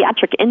were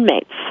psychiatric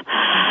inmates.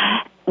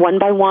 One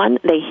by one,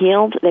 they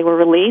healed, they were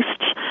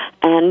released,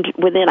 and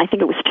within, I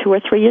think it was 2 or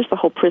 3 years, the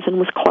whole prison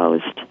was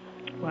closed.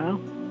 Wow.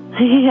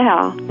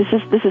 Yeah, this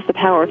is the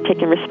power of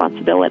taking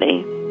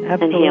responsibility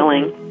and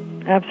healing.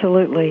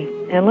 Absolutely.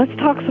 And let's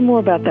talk some more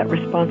about that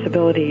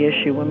responsibility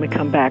issue when we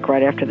come back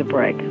right after the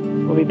break.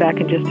 We'll be back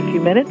in just a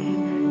few minutes.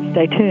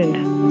 Stay tuned.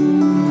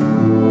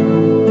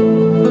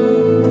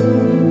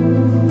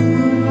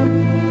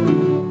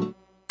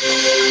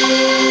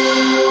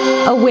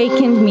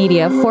 Awakened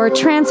Media for a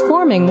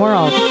transforming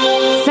world.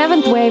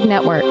 Seventh Wave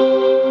Network.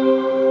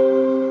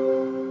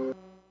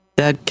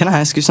 Dad, can I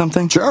ask you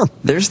something? Sure.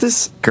 There's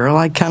this girl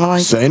I kind of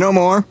like. Say no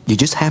more. You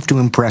just have to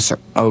impress her.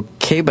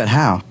 Okay, but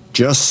how?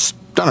 Just,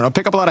 I don't know,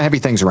 pick up a lot of heavy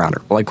things around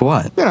her. Like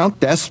what?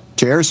 Desks,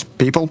 chairs,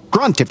 people.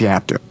 Grunt if you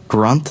have to.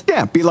 Grunt?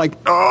 Yeah, be like,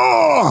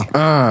 oh!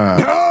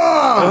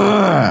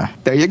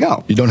 There you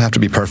go. You don't have to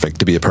be perfect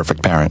to be a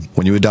perfect parent.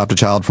 When you adopt a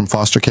child from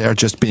foster care,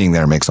 just being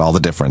there makes all the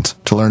difference.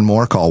 To learn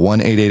more, call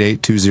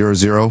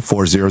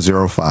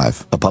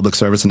 1-888-200-4005. A public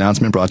service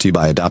announcement brought to you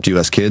by Adopt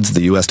U.S. Kids,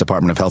 the U.S.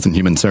 Department of Health and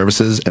Human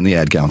Services, and the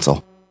Ad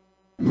Council.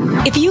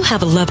 If you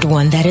have a loved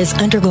one that is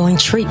undergoing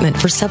treatment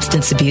for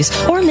substance abuse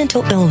or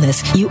mental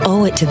illness, you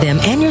owe it to them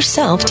and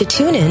yourself to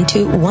tune in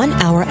to 1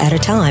 Hour at a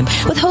Time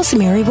with host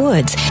Mary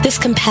Woods. This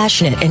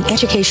compassionate and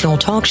educational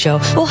talk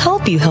show will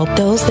help you help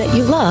those that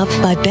you love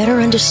by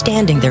better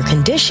understanding their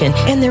condition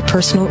and their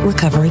personal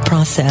recovery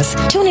process.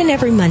 Tune in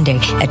every Monday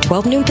at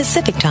 12 noon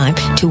Pacific Time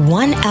to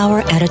 1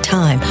 Hour at a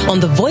Time on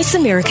the Voice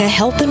America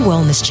Health and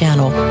Wellness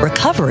Channel.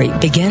 Recovery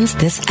begins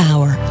this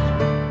hour.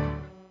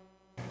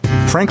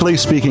 Frankly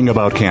Speaking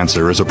About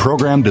Cancer is a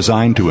program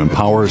designed to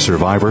empower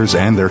survivors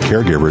and their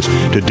caregivers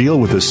to deal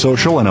with the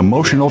social and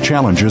emotional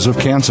challenges of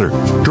cancer.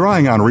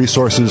 Drawing on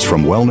resources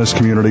from wellness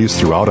communities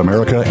throughout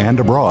America and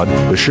abroad,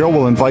 the show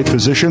will invite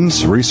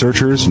physicians,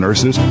 researchers,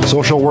 nurses,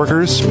 social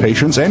workers,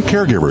 patients, and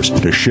caregivers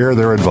to share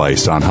their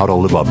advice on how to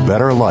live a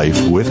better life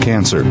with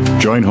cancer.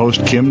 Join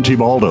host Kim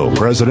Tibaldo,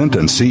 President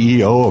and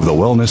CEO of the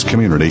Wellness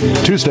Community,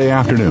 Tuesday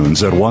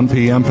afternoons at 1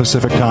 p.m.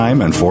 Pacific Time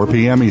and 4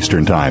 p.m.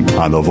 Eastern Time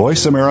on the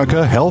Voice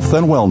America Health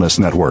and Wellness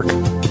Network.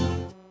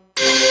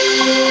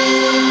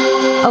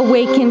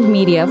 Awakened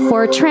Media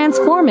for a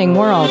transforming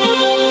world.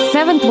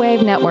 Seventh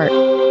Wave Network.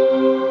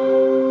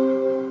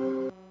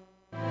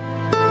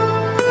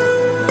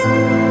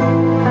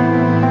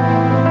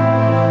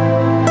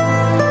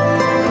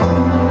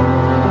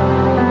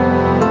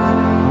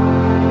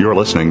 You're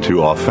listening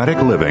to Authentic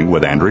Living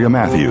with Andrea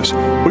Matthews.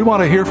 We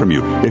want to hear from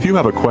you. If you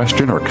have a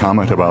question or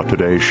comment about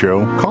today's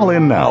show, call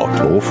in now,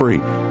 toll free,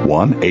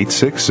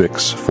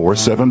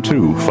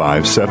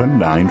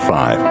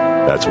 1-866-472-5795.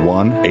 That's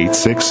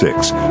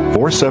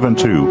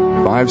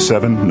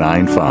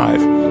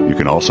 1-866-472-5795. You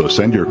can also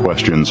send your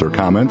questions or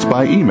comments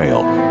by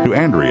email to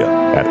Andrea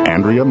at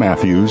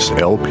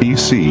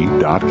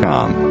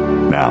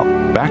AndreaMatthewsLPC.com. Now,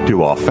 back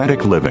to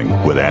Authentic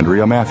Living with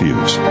Andrea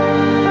Matthews.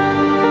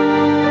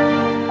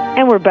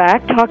 And we're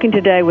back talking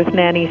today with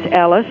Nanice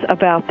Ellis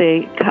about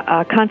the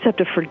concept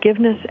of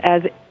forgiveness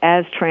as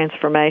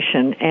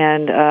transformation.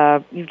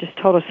 And you've just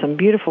told us some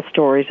beautiful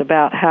stories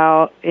about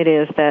how it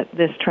is that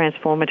this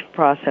transformative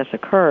process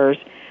occurs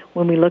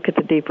when we look at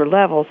the deeper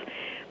levels.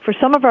 For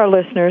some of our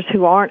listeners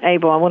who aren't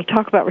able, I want to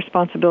talk about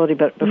responsibility,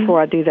 but before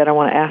I do that, I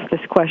want to ask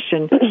this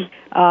question.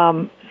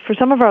 For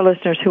some of our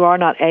listeners who are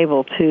not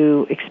able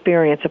to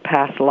experience a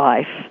past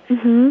life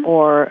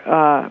or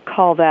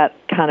call that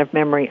kind of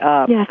memory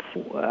up,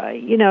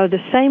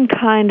 the same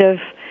kind of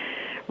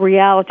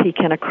reality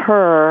can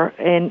occur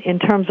in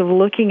terms of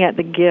looking at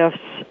the gifts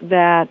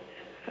that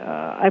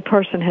a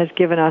person has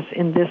given us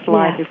in this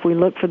life if we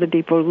look for the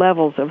deeper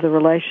levels of the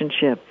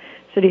relationship.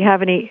 So do you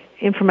have any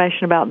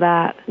information about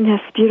that?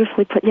 Yes,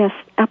 beautifully put. Yes,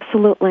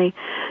 absolutely.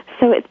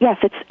 So, it's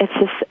just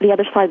the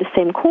other side of the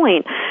same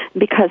coin,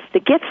 because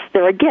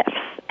there are gifts.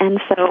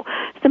 And so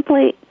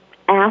simply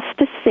asked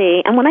to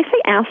see, and when I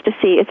say asked to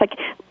see, it's like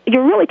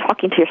you're really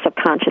talking to your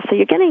subconscious. So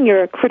you're getting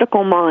your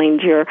critical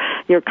mind, your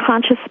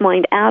conscious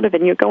mind out of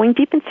it, and you're going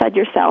deep inside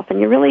yourself, and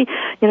you're really,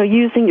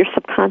 using your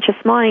subconscious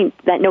mind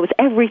that knows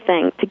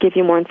everything to give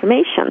you more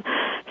information.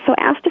 So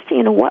ask to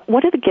see,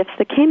 what are the gifts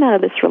that came out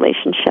of this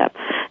relationship?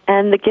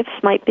 And the gifts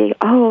might be,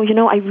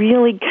 I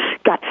really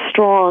got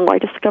strong, or I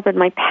discovered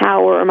my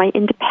power, or my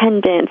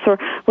independence, or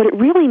what it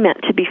really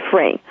meant to be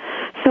free.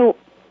 So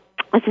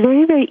it's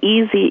very, very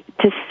easy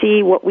to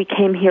see what we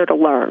came here to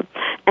learn.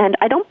 And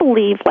I don't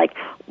believe,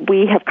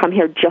 we have come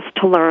here just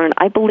to learn.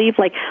 I believe,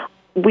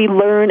 we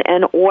learn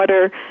in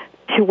order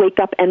to wake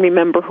up and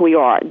remember who we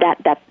are.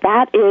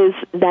 That is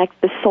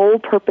the sole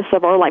purpose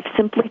of our life,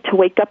 simply to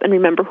wake up and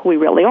remember who we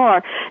really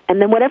are. And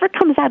then whatever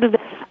comes out of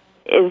this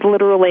is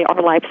literally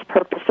our life's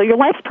purpose. So your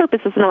life's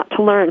purpose is not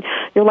to learn.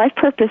 Your life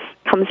purpose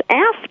comes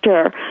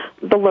after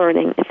the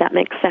learning, if that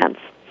makes sense.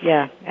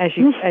 Yeah, as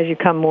you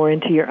come more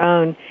into your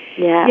own.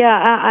 Yeah.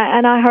 Yeah,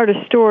 I heard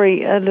a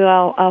story that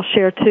I'll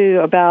share too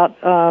about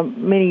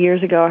many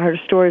years ago. I heard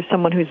a story of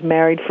someone who's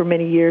married for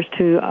many years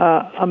to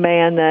a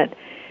man that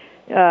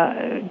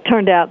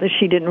turned out that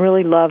she didn't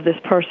really love this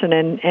person,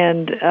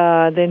 and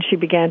then she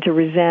began to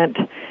resent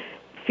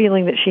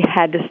feeling that she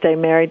had to stay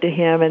married to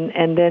him,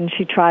 and then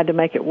she tried to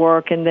make it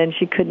work, and then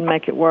she couldn't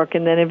make it work,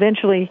 and then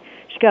eventually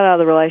she got out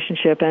of the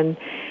relationship and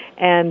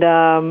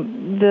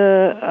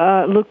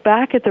looked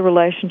back at the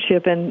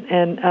relationship and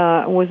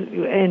was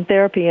in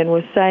therapy and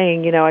was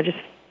saying, I just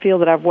feel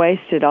that I've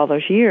wasted all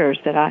those years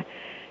that I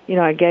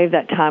gave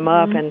that time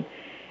up, and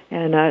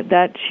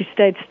that she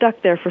stayed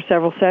stuck there for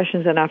several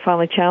sessions, and I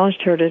finally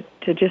challenged her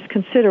to just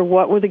consider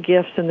what were the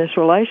gifts in this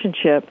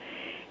relationship.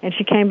 And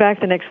she came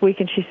back the next week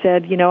and she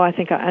said, I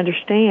think I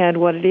understand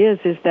what it is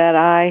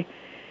that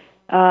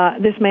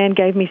this man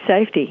gave me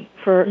safety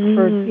for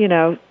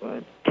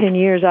 10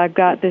 years. I've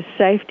got this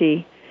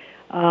safety.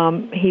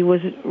 He was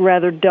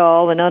rather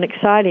dull and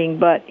unexciting,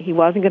 but he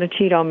wasn't going to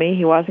cheat on me.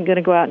 He wasn't going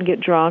to go out and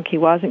get drunk. He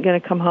wasn't going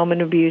to come home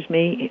and abuse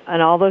me.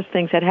 And all those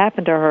things had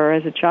happened to her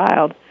as a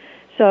child.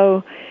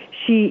 So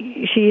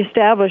she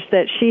established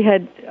that she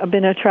had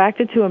been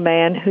attracted to a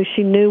man who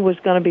she knew was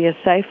going to be a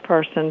safe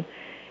person,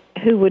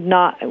 who would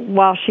not,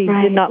 while she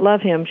did not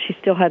love him, she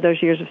still had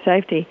those years of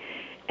safety.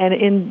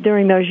 And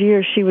during those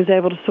years, she was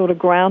able to sort of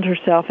ground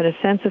herself in a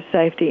sense of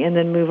safety and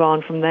then move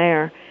on from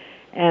there.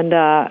 And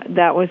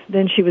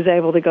then she was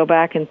able to go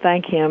back and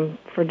thank him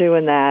for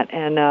doing that,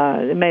 and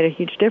it made a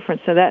huge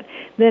difference. So then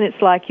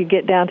it's like you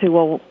get down to,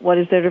 well, what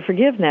is there to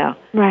forgive now?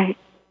 Right.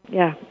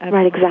 Yeah. Absolutely.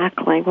 Right,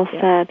 exactly. Well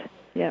said.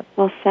 Yeah.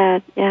 Well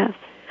said, yes.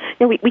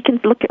 We can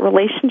look at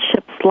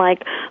relationships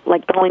like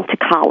going to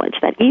college,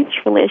 that each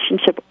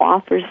relationship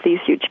offers these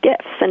huge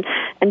gifts.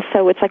 And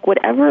so it's like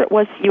whatever it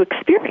was you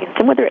experienced,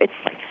 and whether it's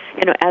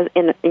as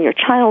in your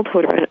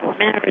childhood or in a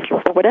marriage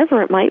or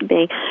whatever it might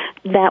be,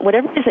 that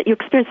whatever it is that you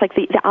experienced,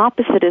 the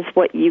opposite is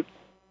what you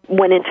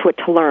went into it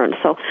to learn.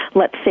 So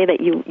let's say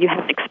that you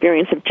have an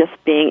experience of just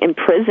being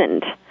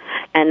imprisoned,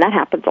 and that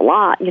happens a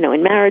lot,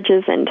 in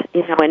marriages and,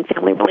 in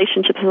family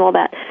relationships and all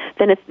that,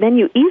 then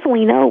you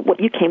easily know what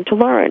you came to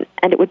learn,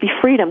 and it would be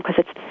freedom because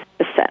it's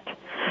the set.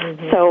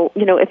 Mm-hmm. So,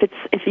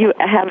 if you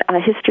have a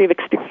history of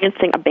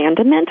experiencing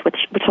abandonment, which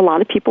a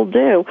lot of people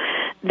do,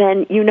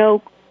 then you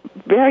know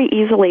very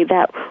easily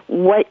that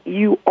what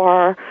you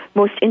are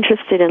most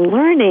interested in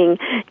learning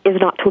is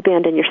not to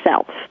abandon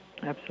yourself.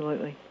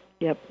 Absolutely.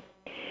 Yep.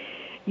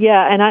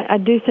 Yeah, and I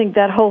do think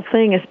that whole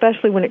thing,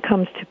 especially when it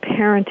comes to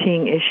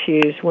parenting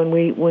issues, when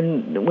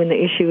the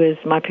issue is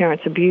my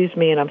parents abused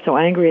me and I'm so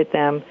angry at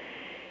them,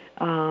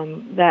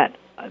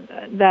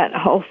 that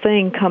whole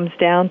thing comes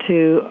down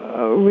to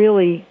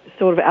really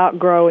sort of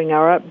outgrowing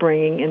our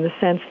upbringing, in the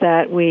sense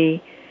that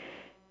we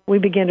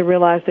begin to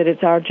realize that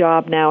it's our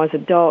job now as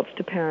adults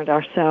to parent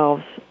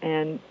ourselves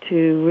and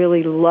to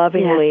really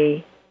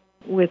lovingly,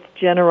 with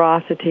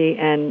generosity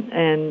and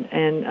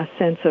a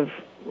sense of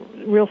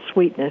real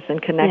sweetness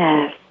and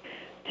connection,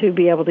 to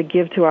be able to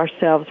give to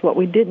ourselves what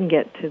we didn't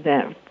get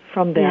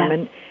from them.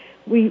 And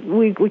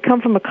we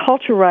come from a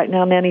culture right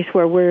now, Nanice,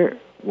 where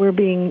we're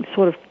being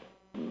sort of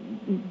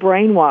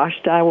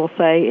brainwashed, I will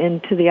say,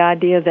 into the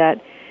idea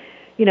that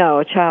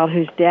a child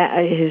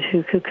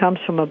who comes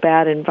from a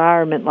bad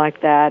environment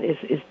like that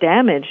is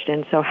damaged,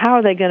 and so how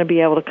are they going to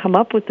be able to come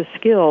up with the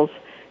skills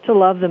to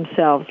love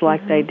themselves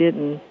like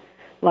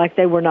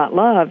they were not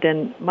loved?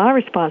 And my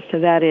response to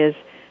that is,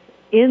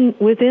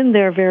 within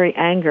their very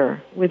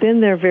anger,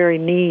 within their very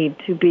need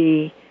to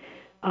be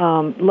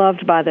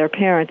loved by their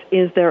parents,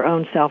 is their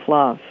own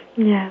self-love.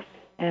 Yes.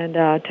 And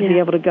to be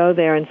able to go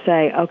there and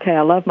say, okay,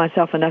 I love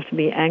myself enough to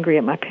be angry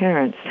at my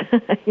parents.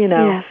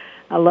 Yes.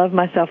 I love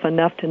myself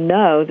enough to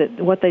know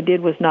that what they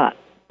did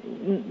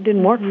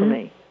didn't work for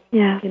me.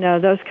 Yeah.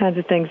 Those kinds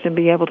of things, and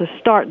be able to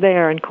start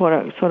there and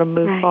sort of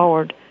move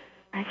forward.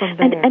 From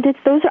there. And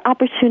those are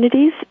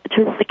opportunities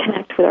to really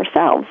connect with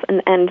ourselves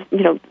and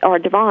our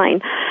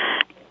divine.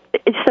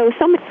 So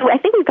I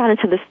think we've gotten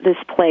to this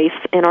place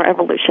in our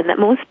evolution that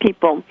most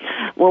people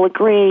will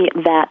agree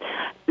that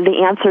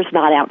the answer's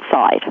not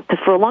outside.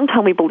 Because for a long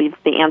time we believed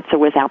the answer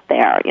was out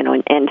there,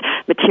 and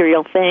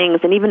material things,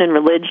 and even in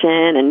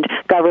religion and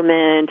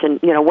government and,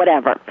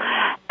 whatever.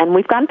 And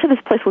we've gotten to this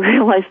place where we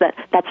realize that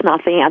that's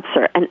not the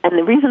answer. And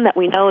the reason that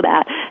we know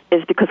that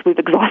is because we've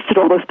exhausted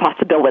all those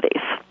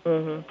possibilities.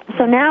 Mm-hmm.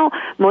 So now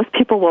most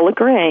people will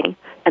agree,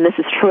 and this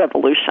is true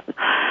evolution,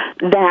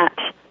 that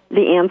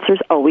the answer's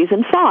always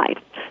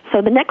inside.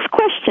 So the next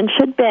question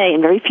should be,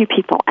 and very few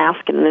people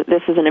ask, and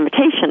this is an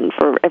invitation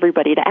for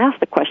everybody to ask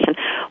the question,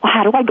 well,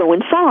 how do I go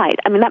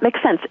inside? I mean, that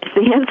makes sense. If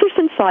the answer's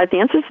inside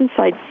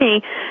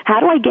me, how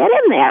do I get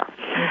in there?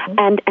 Mm-hmm.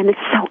 And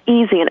it's so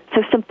easy and it's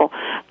so simple.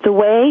 The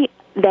way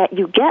that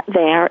you get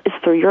there is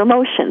through your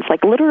emotions.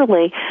 Like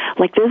literally,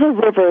 like there's a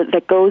river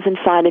that goes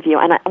inside of you.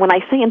 And when I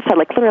say inside,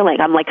 like literally,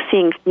 I'm like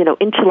seeing,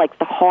 into like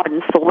the heart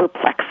and solar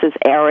plexus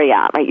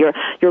area, right?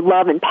 Your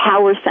love and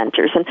power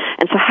centers. And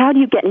so how do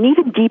you get, and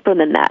even deeper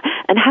than that,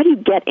 and how do you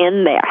get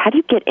in there? How do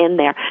you get in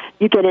there?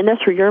 You get in there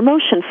through your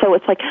emotions. So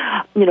it's like,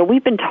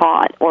 we've been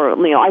taught, or,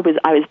 I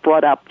was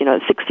brought up,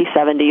 60s,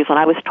 70s, and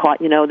I was taught,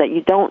 that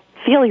you don't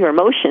feel your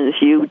emotions,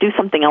 you do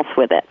something else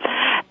with it.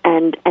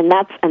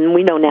 And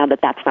we know now that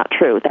that's not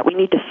true, that we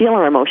need to feel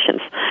our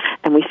emotions.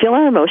 And we feel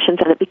our emotions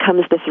and it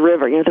becomes this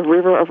river, the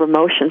river of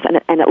emotions.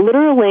 And it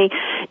literally,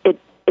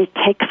 it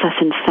takes us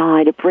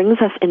inside. It brings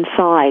us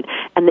inside.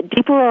 And the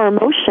deeper our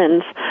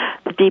emotions,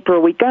 the deeper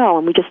we go.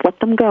 And we just let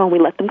them go, and we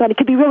let them go. And it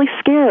can be really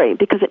scary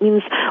because it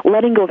means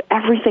letting go of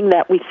everything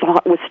that we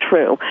thought was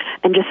true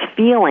and just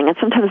feeling. And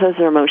sometimes those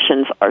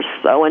emotions are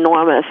so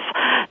enormous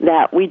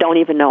that we don't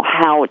even know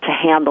how to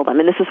handle them.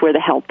 And this is where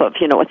the help of,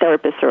 a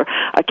therapist or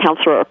a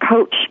counselor or a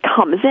coach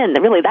comes in.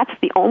 And really, that's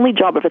the only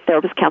job of a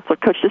therapist, counselor,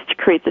 coach, is to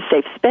create the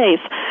safe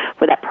space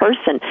for that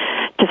person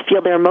to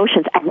feel their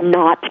emotions and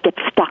not get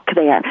stuck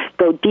there.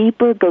 Go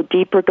deeper, go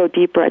deeper, go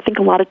deeper. I think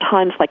a lot of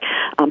times, like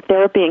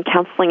therapy and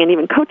counseling and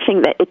even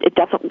coaching, that it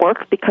doesn't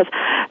work because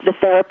the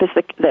therapist,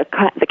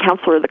 the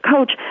counselor, or the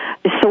coach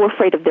is so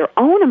afraid of their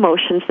own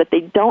emotions that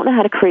they don't know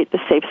how to create the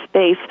safe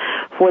space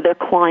for their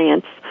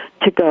clients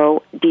to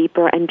go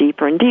deeper and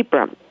deeper and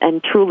deeper.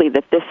 And truly,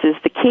 that this is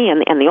the key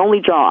and the only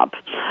job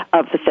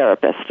of the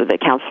therapist or the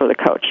counselor or the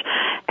coach.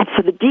 And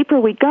so the deeper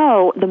we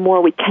go, the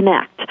more we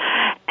connect.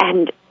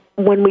 And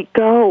when we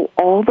go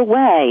all the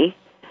way,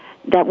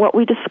 that what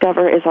we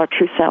discover is our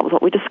true selves.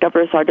 What we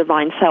discover is our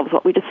divine selves.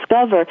 What we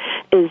discover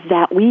is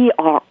that we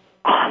are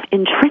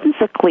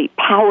intrinsically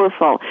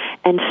powerful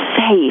and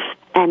safe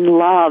and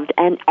loved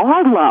and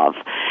are love.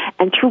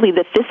 And truly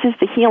that this is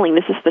the healing,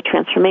 this is the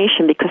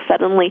transformation, because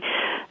suddenly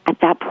at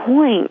that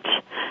point,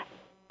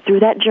 through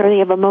that journey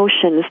of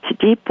emotions to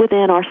deep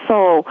within our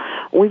soul,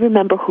 we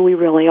remember who we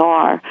really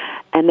are,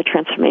 and the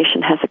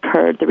transformation has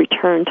occurred, the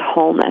return to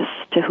wholeness,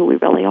 to who we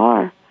really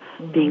are,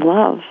 being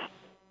love.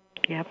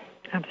 Yep,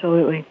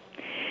 absolutely.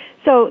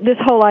 So this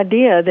whole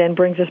idea then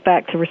brings us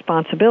back to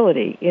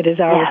responsibility. It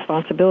is our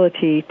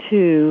responsibility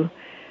to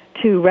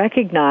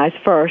recognize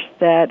first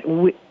that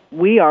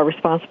we are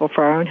responsible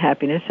for our own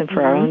happiness and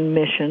for our own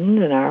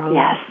mission and our own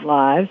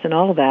lives and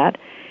all of that.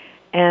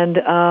 And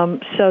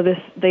so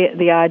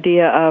the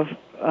idea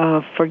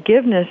of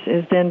forgiveness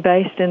is then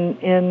based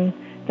in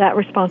that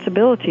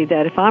responsibility,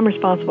 that if I'm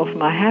responsible for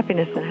my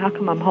happiness, then how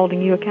come I'm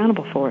holding you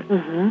accountable for it?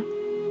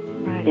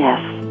 Mm-hmm. Right. Yes.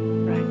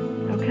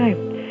 Right. Okay.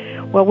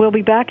 Well, we'll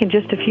be back in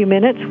just a few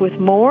minutes with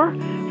more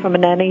from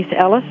Nanice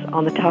Ellis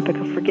on the topic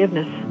of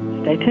forgiveness.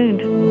 Stay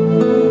tuned.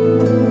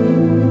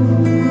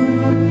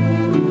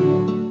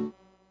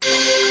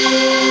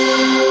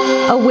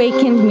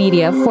 Awakened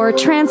Media for a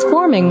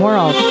transforming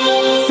world.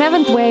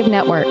 Seventh Wave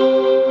Network.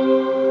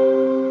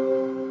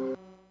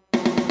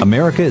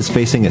 America is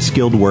facing a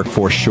skilled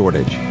workforce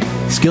shortage.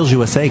 Skills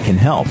USA can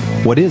help.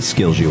 What is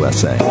Skills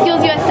USA?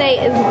 Skills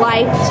USA is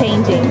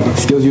life-changing.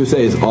 Skills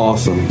USA is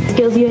awesome.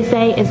 Skills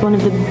USA is one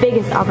of the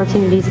biggest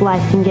opportunities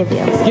life can give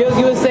you. Skills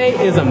USA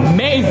is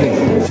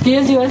amazing.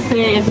 Skills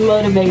USA is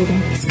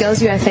motivating.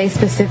 Skills USA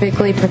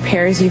specifically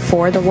prepares you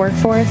for the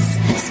workforce.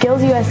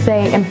 Skills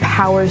USA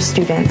empowers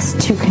students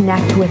to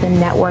connect with a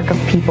network of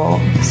people,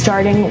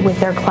 starting with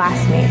their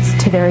classmates,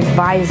 to their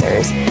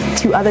advisors,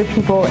 to other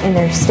people in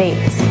their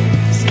states.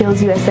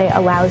 Skills USA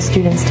allows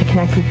students to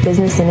connect with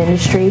business and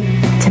industry,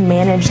 to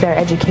manage their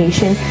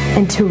education,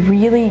 and to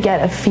really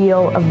get a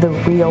feel of the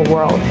real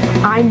world.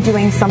 I'm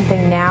doing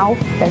something now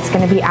that's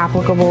going to be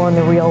applicable in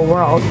the real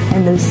world,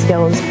 and those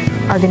skills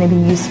are going to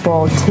be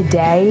useful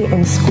today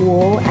in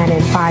school and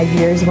in 5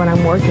 years when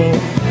I'm working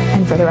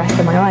and for the rest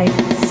of my life.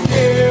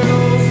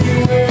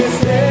 Skills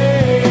USA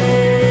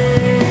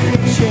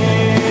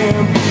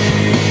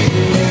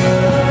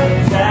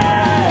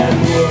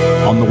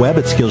On the web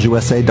at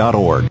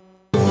skillsusa.org.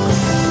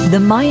 The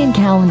Mayan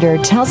calendar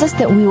tells us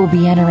that we will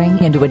be entering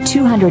into a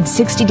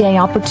 260-day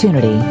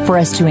opportunity for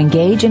us to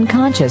engage in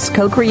conscious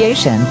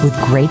co-creation with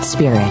Great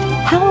Spirit.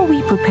 How will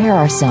we prepare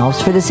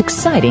ourselves for this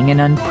exciting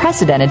and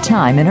unprecedented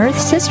time in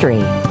Earth's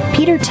history?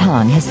 Peter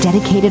Tongue has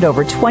dedicated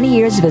over 20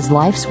 years of his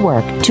life's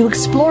work to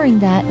exploring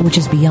that which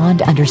is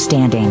beyond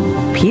understanding.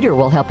 Peter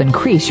will help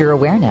increase your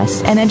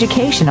awareness and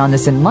education on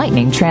this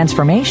enlightening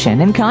transformation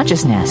in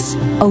consciousness.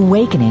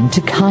 Awakening to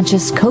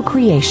Conscious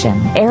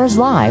Co-Creation airs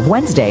live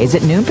Wednesdays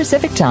at noon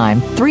Pacific Time,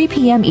 3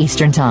 p.m.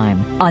 Eastern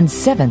Time on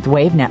Seventh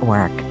Wave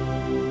Network.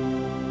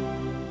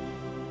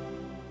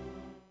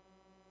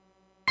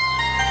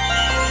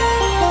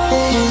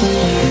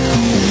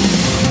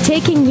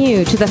 Taking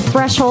you to the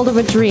threshold of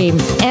a dream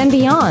and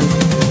beyond.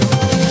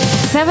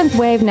 Seventh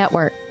Wave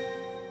Network.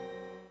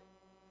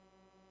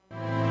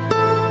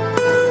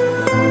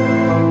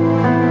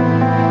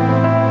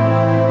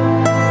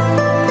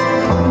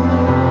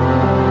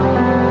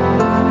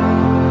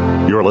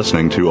 You're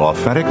listening to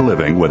Authentic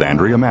Living with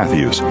Andrea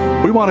Matthews.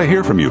 We want to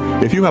hear from you.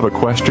 If you have a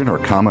question or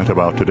comment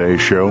about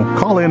today's show,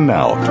 call in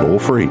now, toll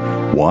free,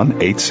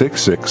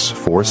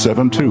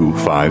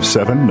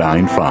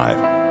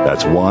 1-866-472-5795.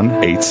 That's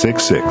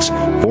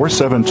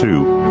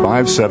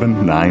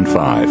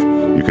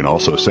 1-866-472-5795. You can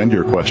also send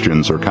your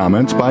questions or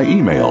comments by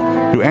email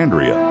to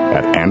Andrea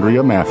at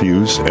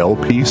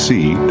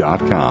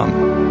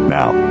AndreaMatthewsLPC.com.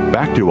 Now,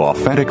 back to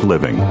Authentic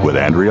Living with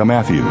Andrea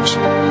Matthews.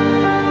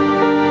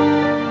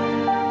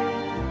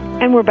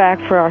 And we're back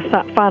for our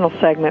final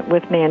segment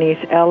with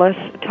Nanice Ellis,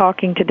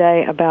 talking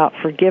today about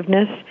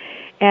forgiveness.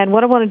 And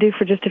what I want to do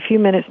for just a few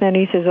minutes,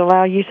 Nanice, is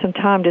allow you some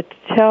time to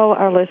tell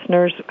our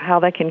listeners how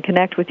they can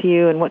connect with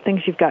you and what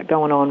things you've got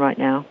going on right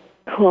now.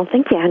 Cool.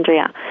 Thank you,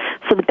 Andrea.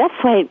 So the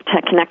best way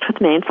to connect with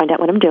me and find out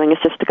what I'm doing is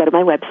just to go to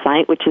my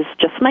website, which is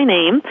just my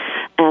name,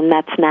 and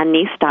that's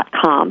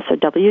nanice.com. So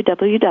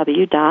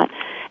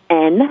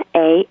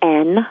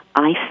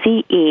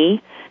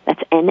www.nanice.com.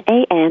 That's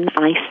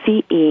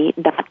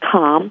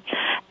NANICE.com.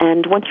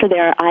 And once you're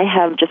there, I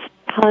have just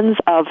tons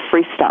of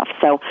free stuff.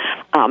 So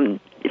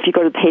if you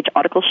go to the page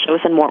Articles,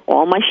 Shows, and More,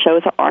 all my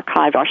shows are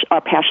archived.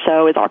 Our past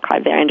show is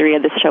archived there.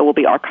 Andrea, this show will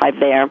be archived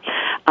there.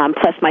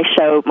 Plus my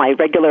show, my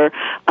regular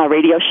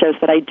radio shows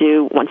that I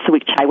do once a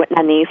week, Chai with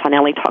Nanice on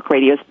LA Talk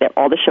Radio.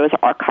 All the shows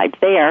are archived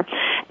there.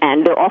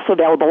 And they're also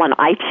available on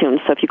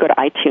iTunes. So if you go to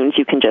iTunes,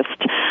 you can just,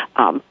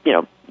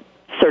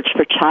 search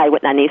for Chai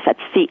with Nanice. That's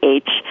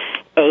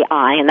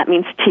CHAI, and that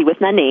means tea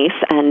with Nanice.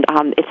 And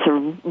it's a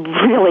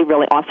really,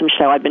 really awesome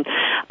show. I've been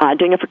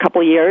doing it for a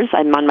couple of years.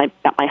 I'm on my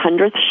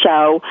 100th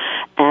show,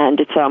 and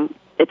it's an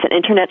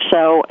internet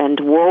show and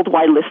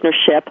worldwide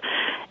listenership.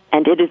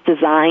 And it is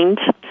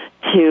designed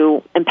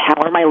to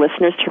empower my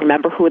listeners to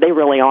remember who they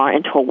really are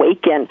and to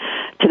awaken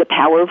to the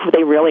power of who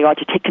they really are,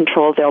 to take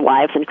control of their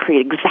lives and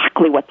create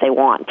exactly what they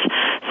want.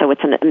 So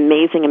it's an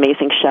amazing,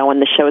 amazing show,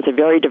 and the shows are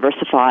very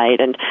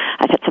diversified, and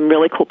I've had some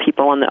really cool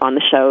people on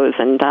the shows,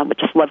 and would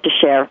just love to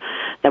share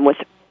them with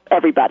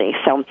everybody.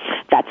 So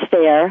that's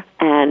there,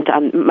 and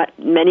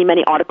many,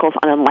 many articles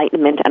on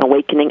enlightenment and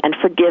awakening and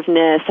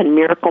forgiveness and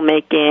miracle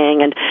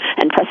making and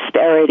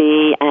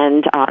prosperity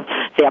and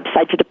the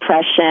upside to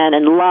depression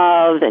and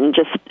love, and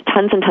just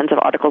tons and tons of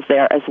articles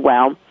there as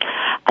well.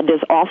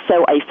 There's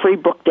also a free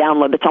book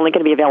download that's only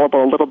going to be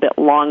available a little bit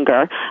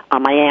longer.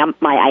 My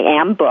I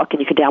Am book,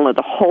 and you can download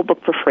the whole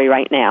book for free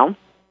right now.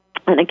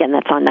 And again,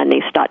 that's on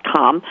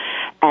nanice.com.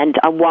 And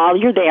while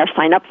you're there,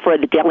 sign up for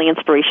the daily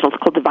inspirational. It's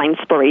called Divine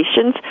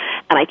Inspirations.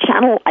 And I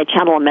channel a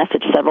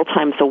message several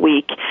times a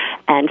week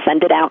and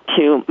send it out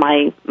to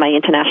my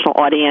international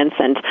audience,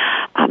 and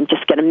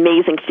just get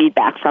amazing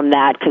feedback from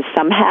that, because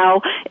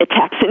somehow it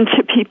taps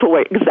into people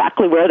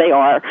exactly where they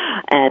are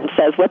and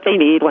says what they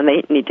need when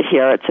they need to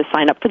hear it. So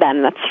sign up for that,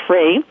 and that's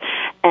free.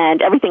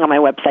 And everything on my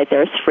website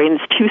there is free. And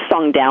there's 2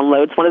 song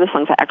downloads. One of the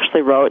songs I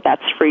actually wrote,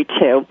 that's free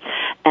too.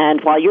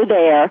 And while you're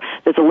there,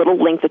 there's a little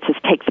link that says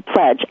Take the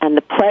Pledge. And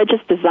the pledge is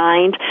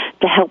designed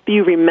to help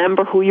you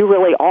remember who you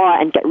really are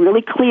and get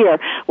really clear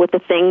with the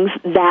things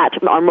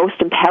that are most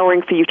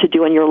empowering for you to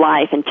do in your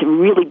life, and to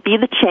really be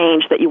the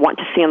change that you want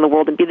to see in the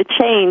world and be the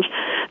change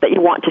that you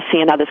want to see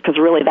in others, because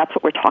really that's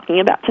what we're talking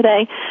about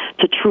today,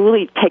 to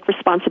truly take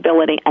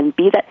responsibility and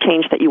be that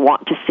change that you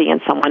want to see in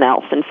someone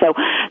else. And so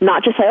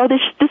not just say, oh,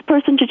 this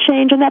person should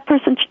change and that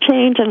person should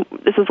change, and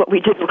this is what we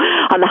do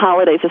on the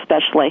holidays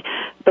especially,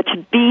 but to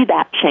be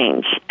that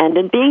change. And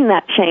in being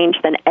that change,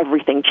 then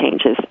everything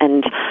changes,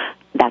 and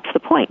that's the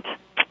point.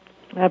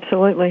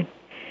 Absolutely.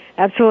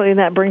 Absolutely, and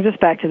that brings us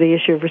back to the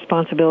issue of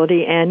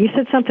responsibility. And you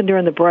said something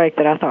during the break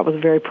that I thought was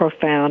very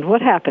profound.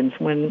 What happens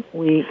when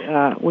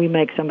we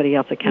make somebody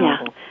else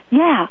accountable?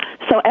 Yeah.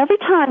 So every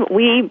time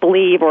we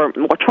believe or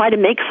try to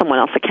make someone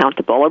else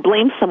accountable or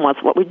blame someone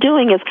else, what we're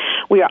doing is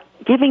we are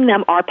giving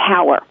them our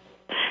power.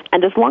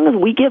 And as long as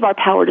we give our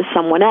power to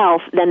someone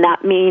else, then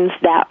that means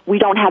that we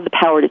don't have the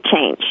power to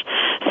change.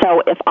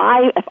 So if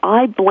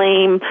I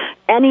blame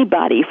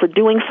anybody for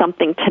doing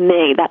something to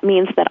me, that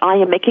means that I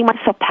am making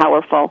myself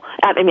powerful.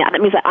 That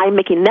means that I'm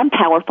making them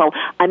powerful.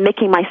 I'm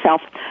making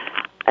myself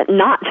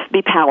not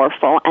be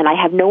powerful, and I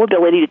have no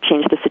ability to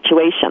change the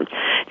situation.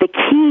 The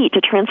key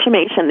to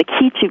transformation, the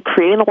key to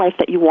creating the life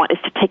that you want, is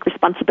to take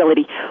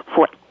responsibility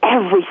for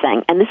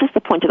everything. And this is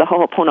the point of the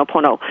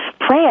Ho'oponopono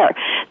prayer,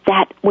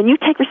 that when you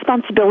take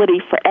responsibility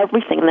for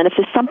everything, and then if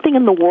there's something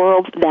in the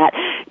world that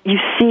you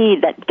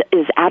see that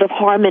is out of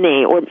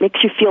harmony or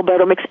makes you feel bad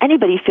or makes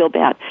anybody feel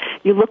bad,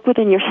 you look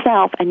within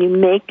yourself and you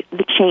make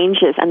the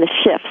changes and the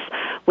shifts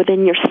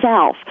within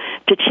yourself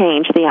to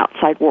change the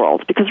outside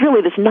world. Because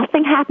really, there's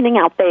nothing happening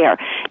out there.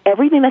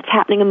 Everything that's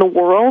happening in the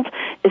world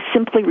is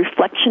simply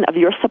reflection of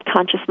your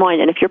subconscious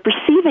mind. And if you're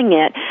perceiving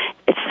it,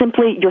 it's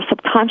simply your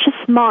subconscious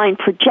mind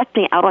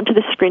projecting out onto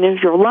the screen of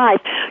your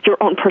life your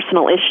own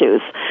personal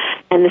issues.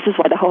 And this is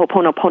why the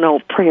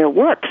Ho'oponopono prayer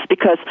works,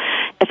 because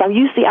if I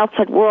use the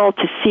outside world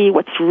to see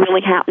what's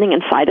really happening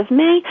inside of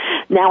me,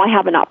 now I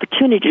have an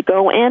opportunity to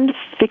go in,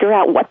 figure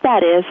out what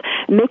that is,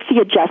 make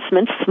the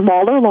adjustments,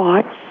 small or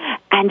large,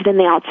 and then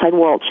the outside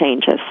world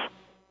changes.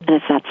 And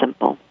it's that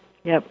simple.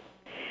 Yep.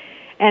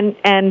 And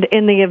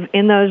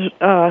in those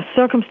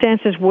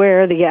circumstances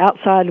where the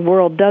outside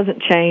world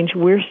doesn't change,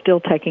 we're still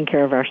taking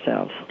care of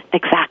ourselves.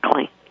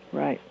 Exactly.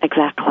 Right.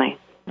 Exactly.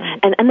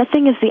 And the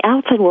thing is, the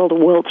outside world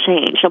will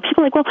change. So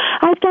people are like, well,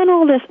 I've done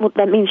all this. Well,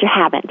 that means you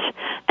haven't.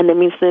 And that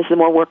means there's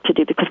more work to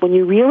do, because when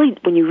you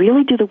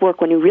really do the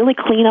work, when you really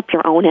clean up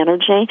your own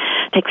energy,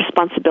 take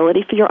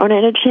responsibility for your own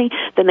energy,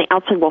 then the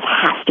outside world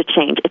has to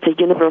change. It's a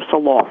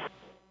universal law.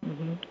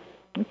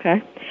 Mm-hmm.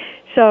 Okay.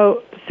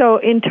 So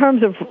in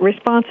terms of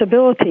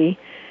responsibility,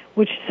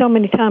 which so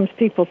many times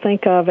people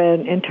think of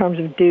in terms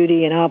of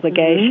duty and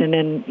obligation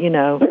and,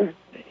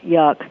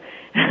 yuck.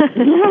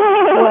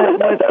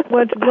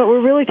 what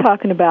we're really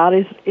talking about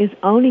is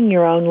owning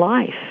your own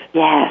life.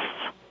 Yes.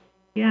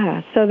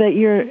 Yeah, so that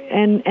you're,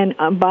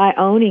 and by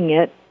owning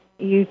it,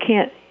 you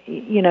can't,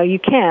 you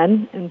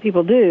can, and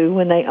people do,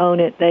 when they own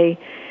it, they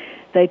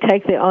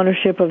take the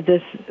ownership of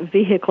this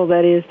vehicle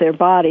that is their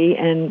body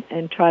and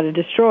try to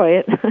destroy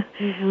it.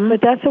 Mm-hmm.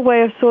 But that's a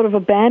way of sort of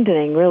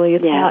abandoning, really.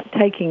 It's not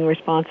taking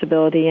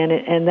responsibility,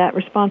 and that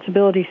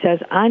responsibility says,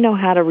 I know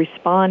how to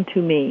respond to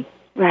me.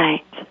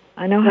 Right.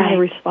 I know how to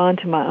respond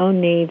to my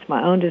own needs,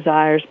 my own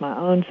desires, my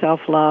own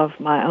self-love,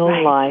 my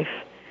own life,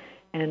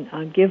 and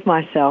I give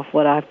myself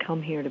what I've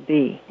come here to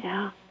be.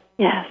 Yeah.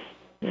 Yes.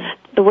 Yeah.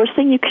 The worst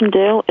thing you can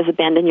do is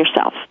abandon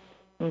yourself.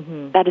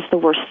 Mm-hmm. That is the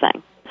worst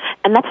thing.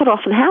 And that's what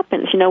often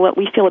happens. You know what?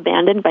 We feel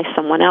abandoned by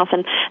someone else,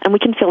 and we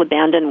can feel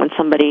abandoned when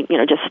somebody,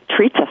 just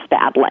treats us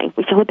badly.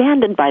 We feel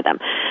abandoned by them.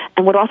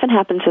 And what often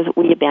happens is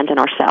we abandon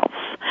ourselves.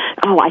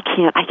 Oh, I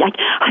can't.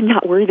 I'm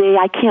not worthy.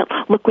 I can't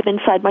look within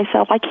inside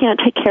myself. I can't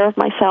take care of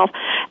myself.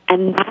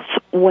 And that's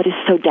what is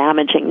so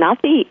damaging. Not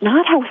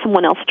how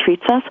someone else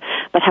treats us,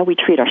 but how we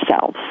treat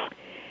ourselves.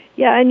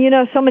 Yeah, and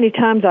so many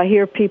times I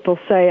hear people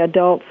say,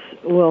 adults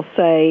will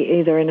say,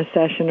 either in a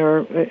session or,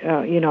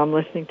 I'm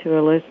listening to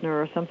a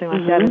listener or something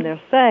like that, and they'll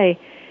say,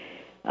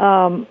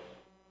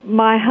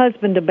 my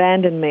husband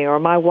abandoned me or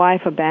my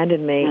wife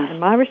abandoned me. Yes. And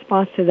my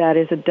response to that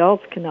is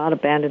adults cannot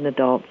abandon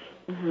adults.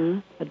 Mm-hmm.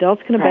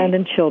 Adults can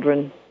abandon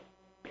children,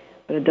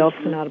 but adults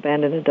cannot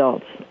abandon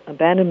adults.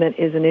 Abandonment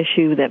is an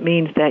issue that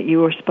means that you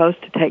were supposed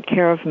to take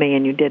care of me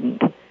and you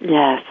didn't.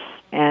 Yes.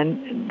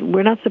 And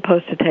we're not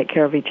supposed to take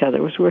care of each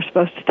other. We're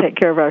supposed to take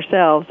care of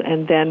ourselves,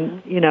 and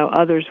then,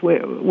 others,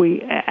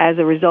 we as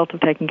a result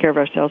of taking care of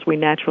ourselves, we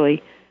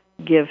naturally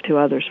give to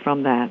others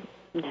from that.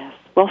 Yes.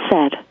 Well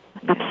said.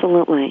 Yeah.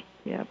 Absolutely.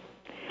 Yep.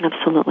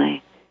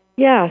 Absolutely.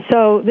 Yeah,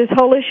 so this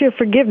whole issue of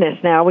forgiveness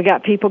now, we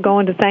got people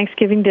going to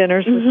Thanksgiving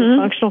dinners with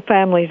dysfunctional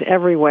families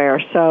everywhere.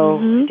 So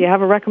do you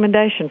have a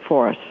recommendation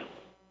for us?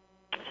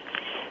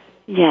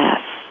 Yes.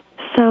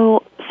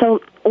 So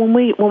when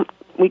we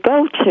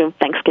go to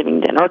Thanksgiving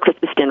dinner or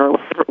Christmas dinner,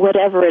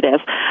 whatever it is,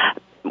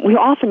 we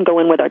often go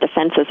in with our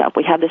defenses up.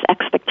 We have this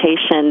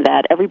expectation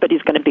that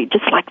everybody's going to be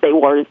just like they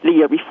were the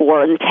year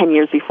before and 10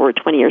 years before,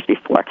 20 years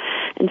before.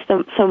 And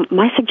so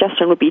my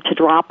suggestion would be to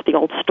drop the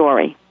old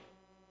story.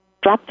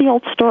 Drop the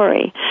old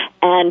story,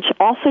 and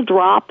also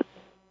drop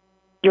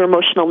your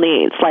emotional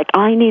needs. Like,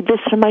 I need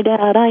this from my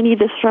dad, I need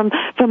this from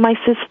my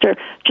sister.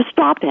 Just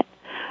drop it.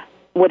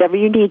 Whatever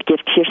you need, give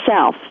to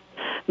yourself.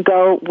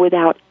 Go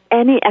without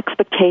any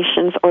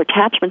expectations or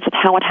attachments of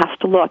how it has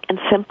to look, and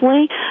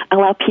simply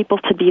allow people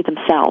to be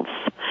themselves.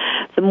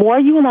 The more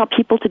you allow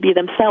people to be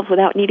themselves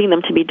without needing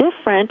them to be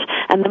different,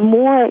 and the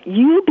more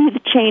you be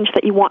the change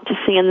that you want to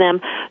see in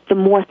them, the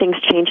more things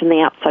change in the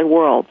outside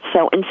world.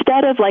 So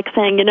instead of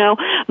saying,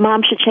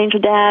 Mom should change, or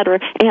Dad, or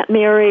Aunt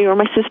Mary, or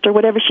my sister,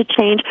 whatever should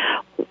change,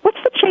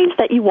 what's the change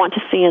that you want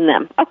to see in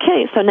them?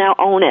 Okay, so now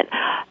own it.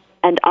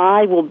 And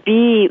I will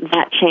be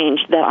that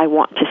change that I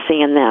want to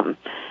see in them.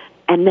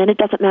 And then it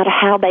doesn't matter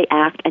how they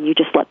act, and you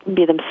just let them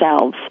be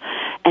themselves.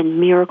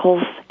 And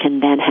miracles can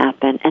then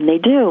happen. And they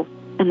do.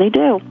 And they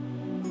do.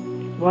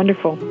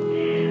 Wonderful.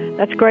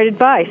 That's great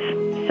advice.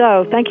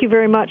 So thank you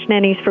very much,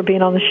 Nanice, for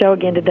being on the show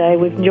again today.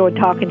 We've enjoyed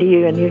talking to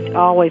you, and you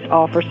always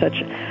offer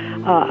such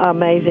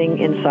amazing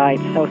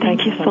insights. So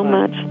thank you so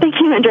much. Thank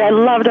you, Andrea. I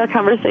loved our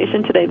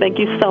conversation today. Thank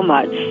you so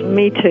much.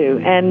 Me too.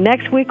 And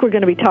next week we're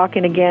going to be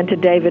talking again to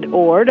David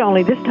Ord,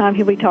 only this time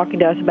he'll be talking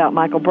to us about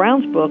Michael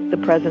Brown's book, The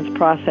Presence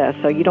Process.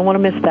 So you don't want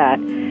to miss that.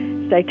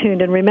 Stay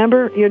tuned. And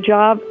remember, your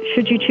job,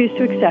 should you choose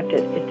to accept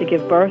it, is to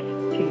give birth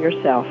to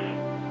yourself.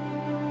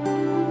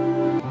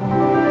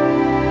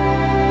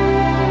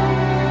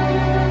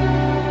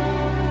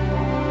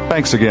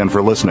 Thanks again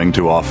for listening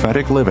to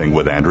Authentic Living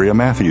with Andrea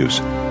Matthews.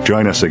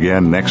 Join us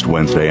again next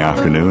Wednesday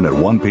afternoon at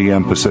 1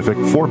 p.m. Pacific,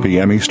 4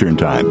 p.m. Eastern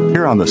Time,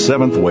 here on the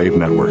Seventh Wave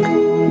Network.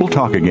 We'll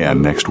talk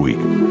again next week.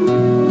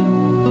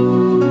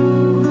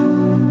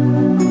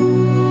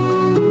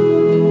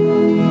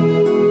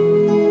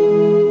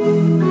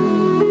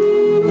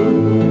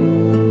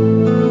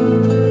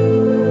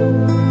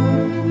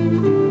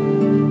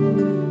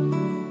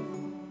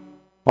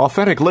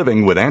 Authentic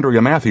Living with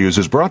Andrea Matthews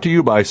is brought to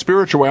you by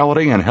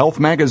Spirituality and Health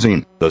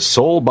Magazine, the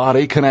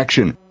Soul-Body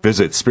Connection.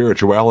 Visit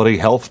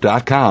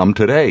spiritualityhealth.com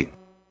today.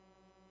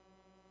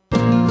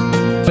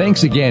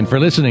 Thanks again for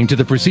listening to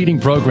the preceding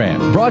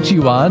program, brought to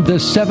you on the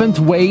Seventh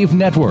Wave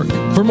Network.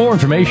 For more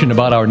information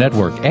about our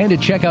network and to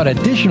check out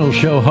additional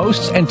show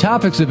hosts and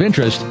topics of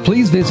interest,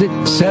 please visit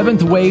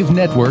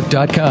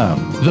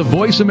seventhwavenetwork.com. The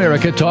Voice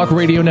America Talk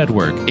Radio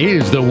Network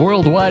is the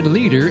worldwide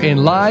leader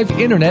in live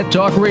Internet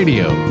talk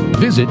radio.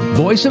 Visit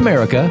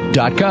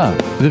voiceamerica.com.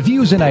 The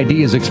views and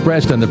ideas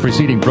expressed on the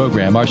preceding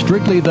program are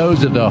strictly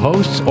those of the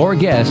hosts or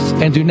guests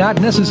and do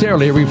not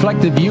necessarily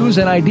reflect the views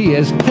and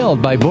ideas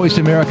held by Voice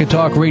America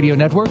Talk Radio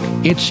Network,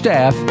 its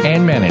staff,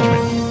 and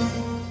management.